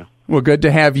talk to you. Well, good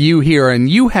to have you here, and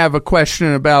you have a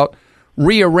question about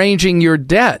rearranging your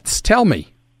debts. Tell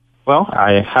me. Well,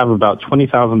 I have about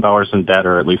 $20,000 in debt,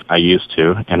 or at least I used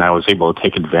to, and I was able to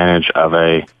take advantage of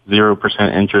a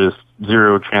 0% interest,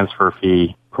 0 transfer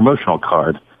fee promotional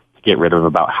card to get rid of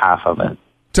about half of it.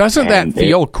 Doesn't that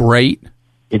feel great?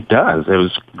 It does. It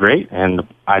was great, and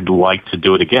I'd like to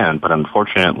do it again, but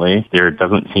unfortunately, there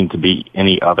doesn't seem to be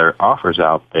any other offers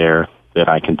out there that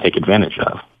I can take advantage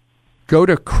of. Go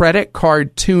to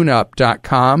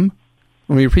creditcardtuneup.com.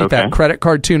 Let me repeat that,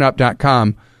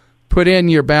 creditcardtuneup.com. Put in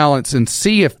your balance and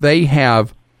see if they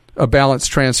have a balance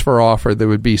transfer offer that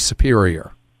would be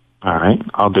superior. All right,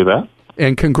 I'll do that.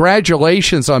 And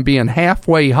congratulations on being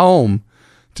halfway home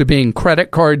to being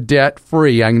credit card debt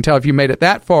free. I can tell if you made it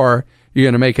that far, you're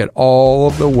going to make it all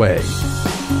the way.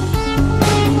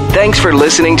 Thanks for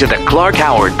listening to the Clark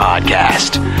Howard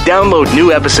Podcast. Download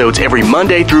new episodes every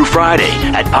Monday through Friday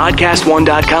at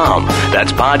podcastone.com.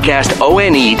 That's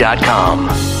podcastone.com.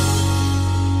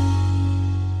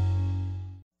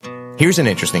 Here's an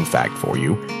interesting fact for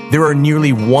you. There are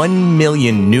nearly 1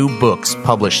 million new books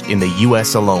published in the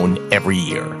U.S. alone every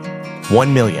year.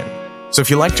 1 million. So if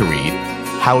you like to read,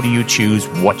 how do you choose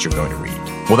what you're going to read?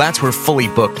 Well, that's where Fully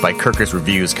Booked by Kirkus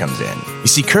Reviews comes in. You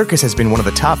see, Kirkus has been one of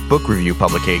the top book review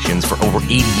publications for over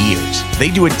 80 years.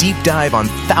 They do a deep dive on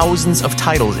thousands of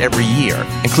titles every year,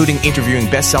 including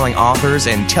interviewing best-selling authors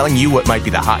and telling you what might be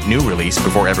the hot new release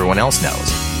before everyone else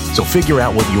knows. So figure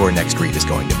out what your next read is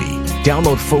going to be.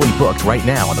 Download Fully Booked right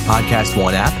now on the Podcast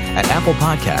One app, at Apple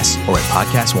Podcasts, or at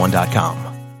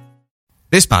PodcastOne.com.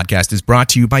 This podcast is brought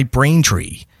to you by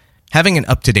Braintree. Having an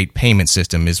up-to-date payment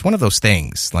system is one of those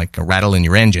things, like a rattle in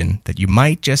your engine, that you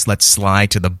might just let slide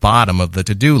to the bottom of the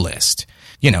to-do list.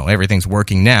 You know, everything's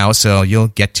working now, so you'll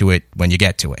get to it when you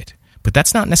get to it. But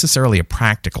that's not necessarily a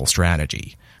practical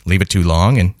strategy. Leave it too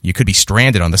long, and you could be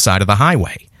stranded on the side of the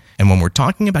highway. And when we're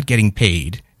talking about getting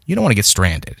paid, you don't want to get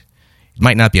stranded. It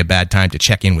might not be a bad time to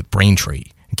check in with Braintree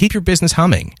and keep your business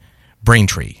humming.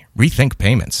 Braintree. Rethink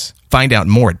payments. Find out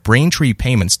more at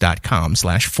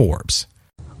BraintreePayments.com/Forbes.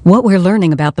 What we're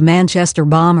learning about the Manchester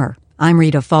bomber. I'm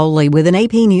Rita Foley with an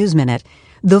AP News Minute.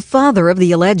 The father of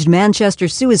the alleged Manchester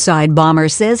suicide bomber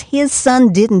says his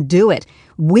son didn't do it.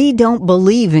 We don't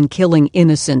believe in killing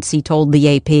innocents, he told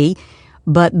the AP.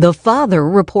 But the father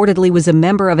reportedly was a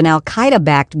member of an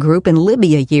al-Qaeda-backed group in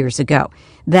Libya years ago.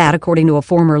 That, according to a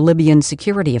former Libyan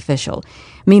security official.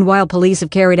 Meanwhile, police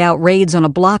have carried out raids on a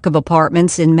block of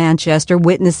apartments in Manchester.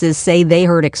 Witnesses say they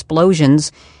heard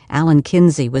explosions. Alan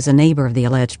Kinsey was a neighbor of the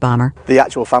alleged bomber. The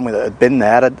actual family that had been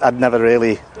there, I'd never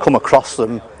really come across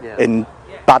them in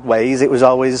bad ways. It was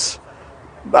always,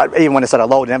 even when I said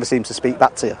hello, they never seemed to speak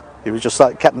back to you. It was just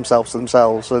like kept themselves to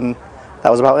themselves, and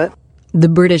that was about it. The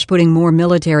British putting more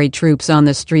military troops on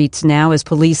the streets now as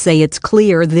police say it's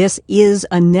clear this is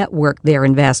a network they're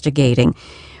investigating.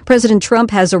 President Trump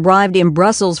has arrived in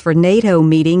Brussels for NATO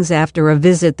meetings after a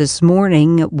visit this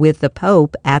morning with the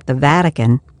Pope at the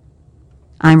Vatican.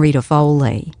 I'm Rita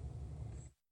Foley.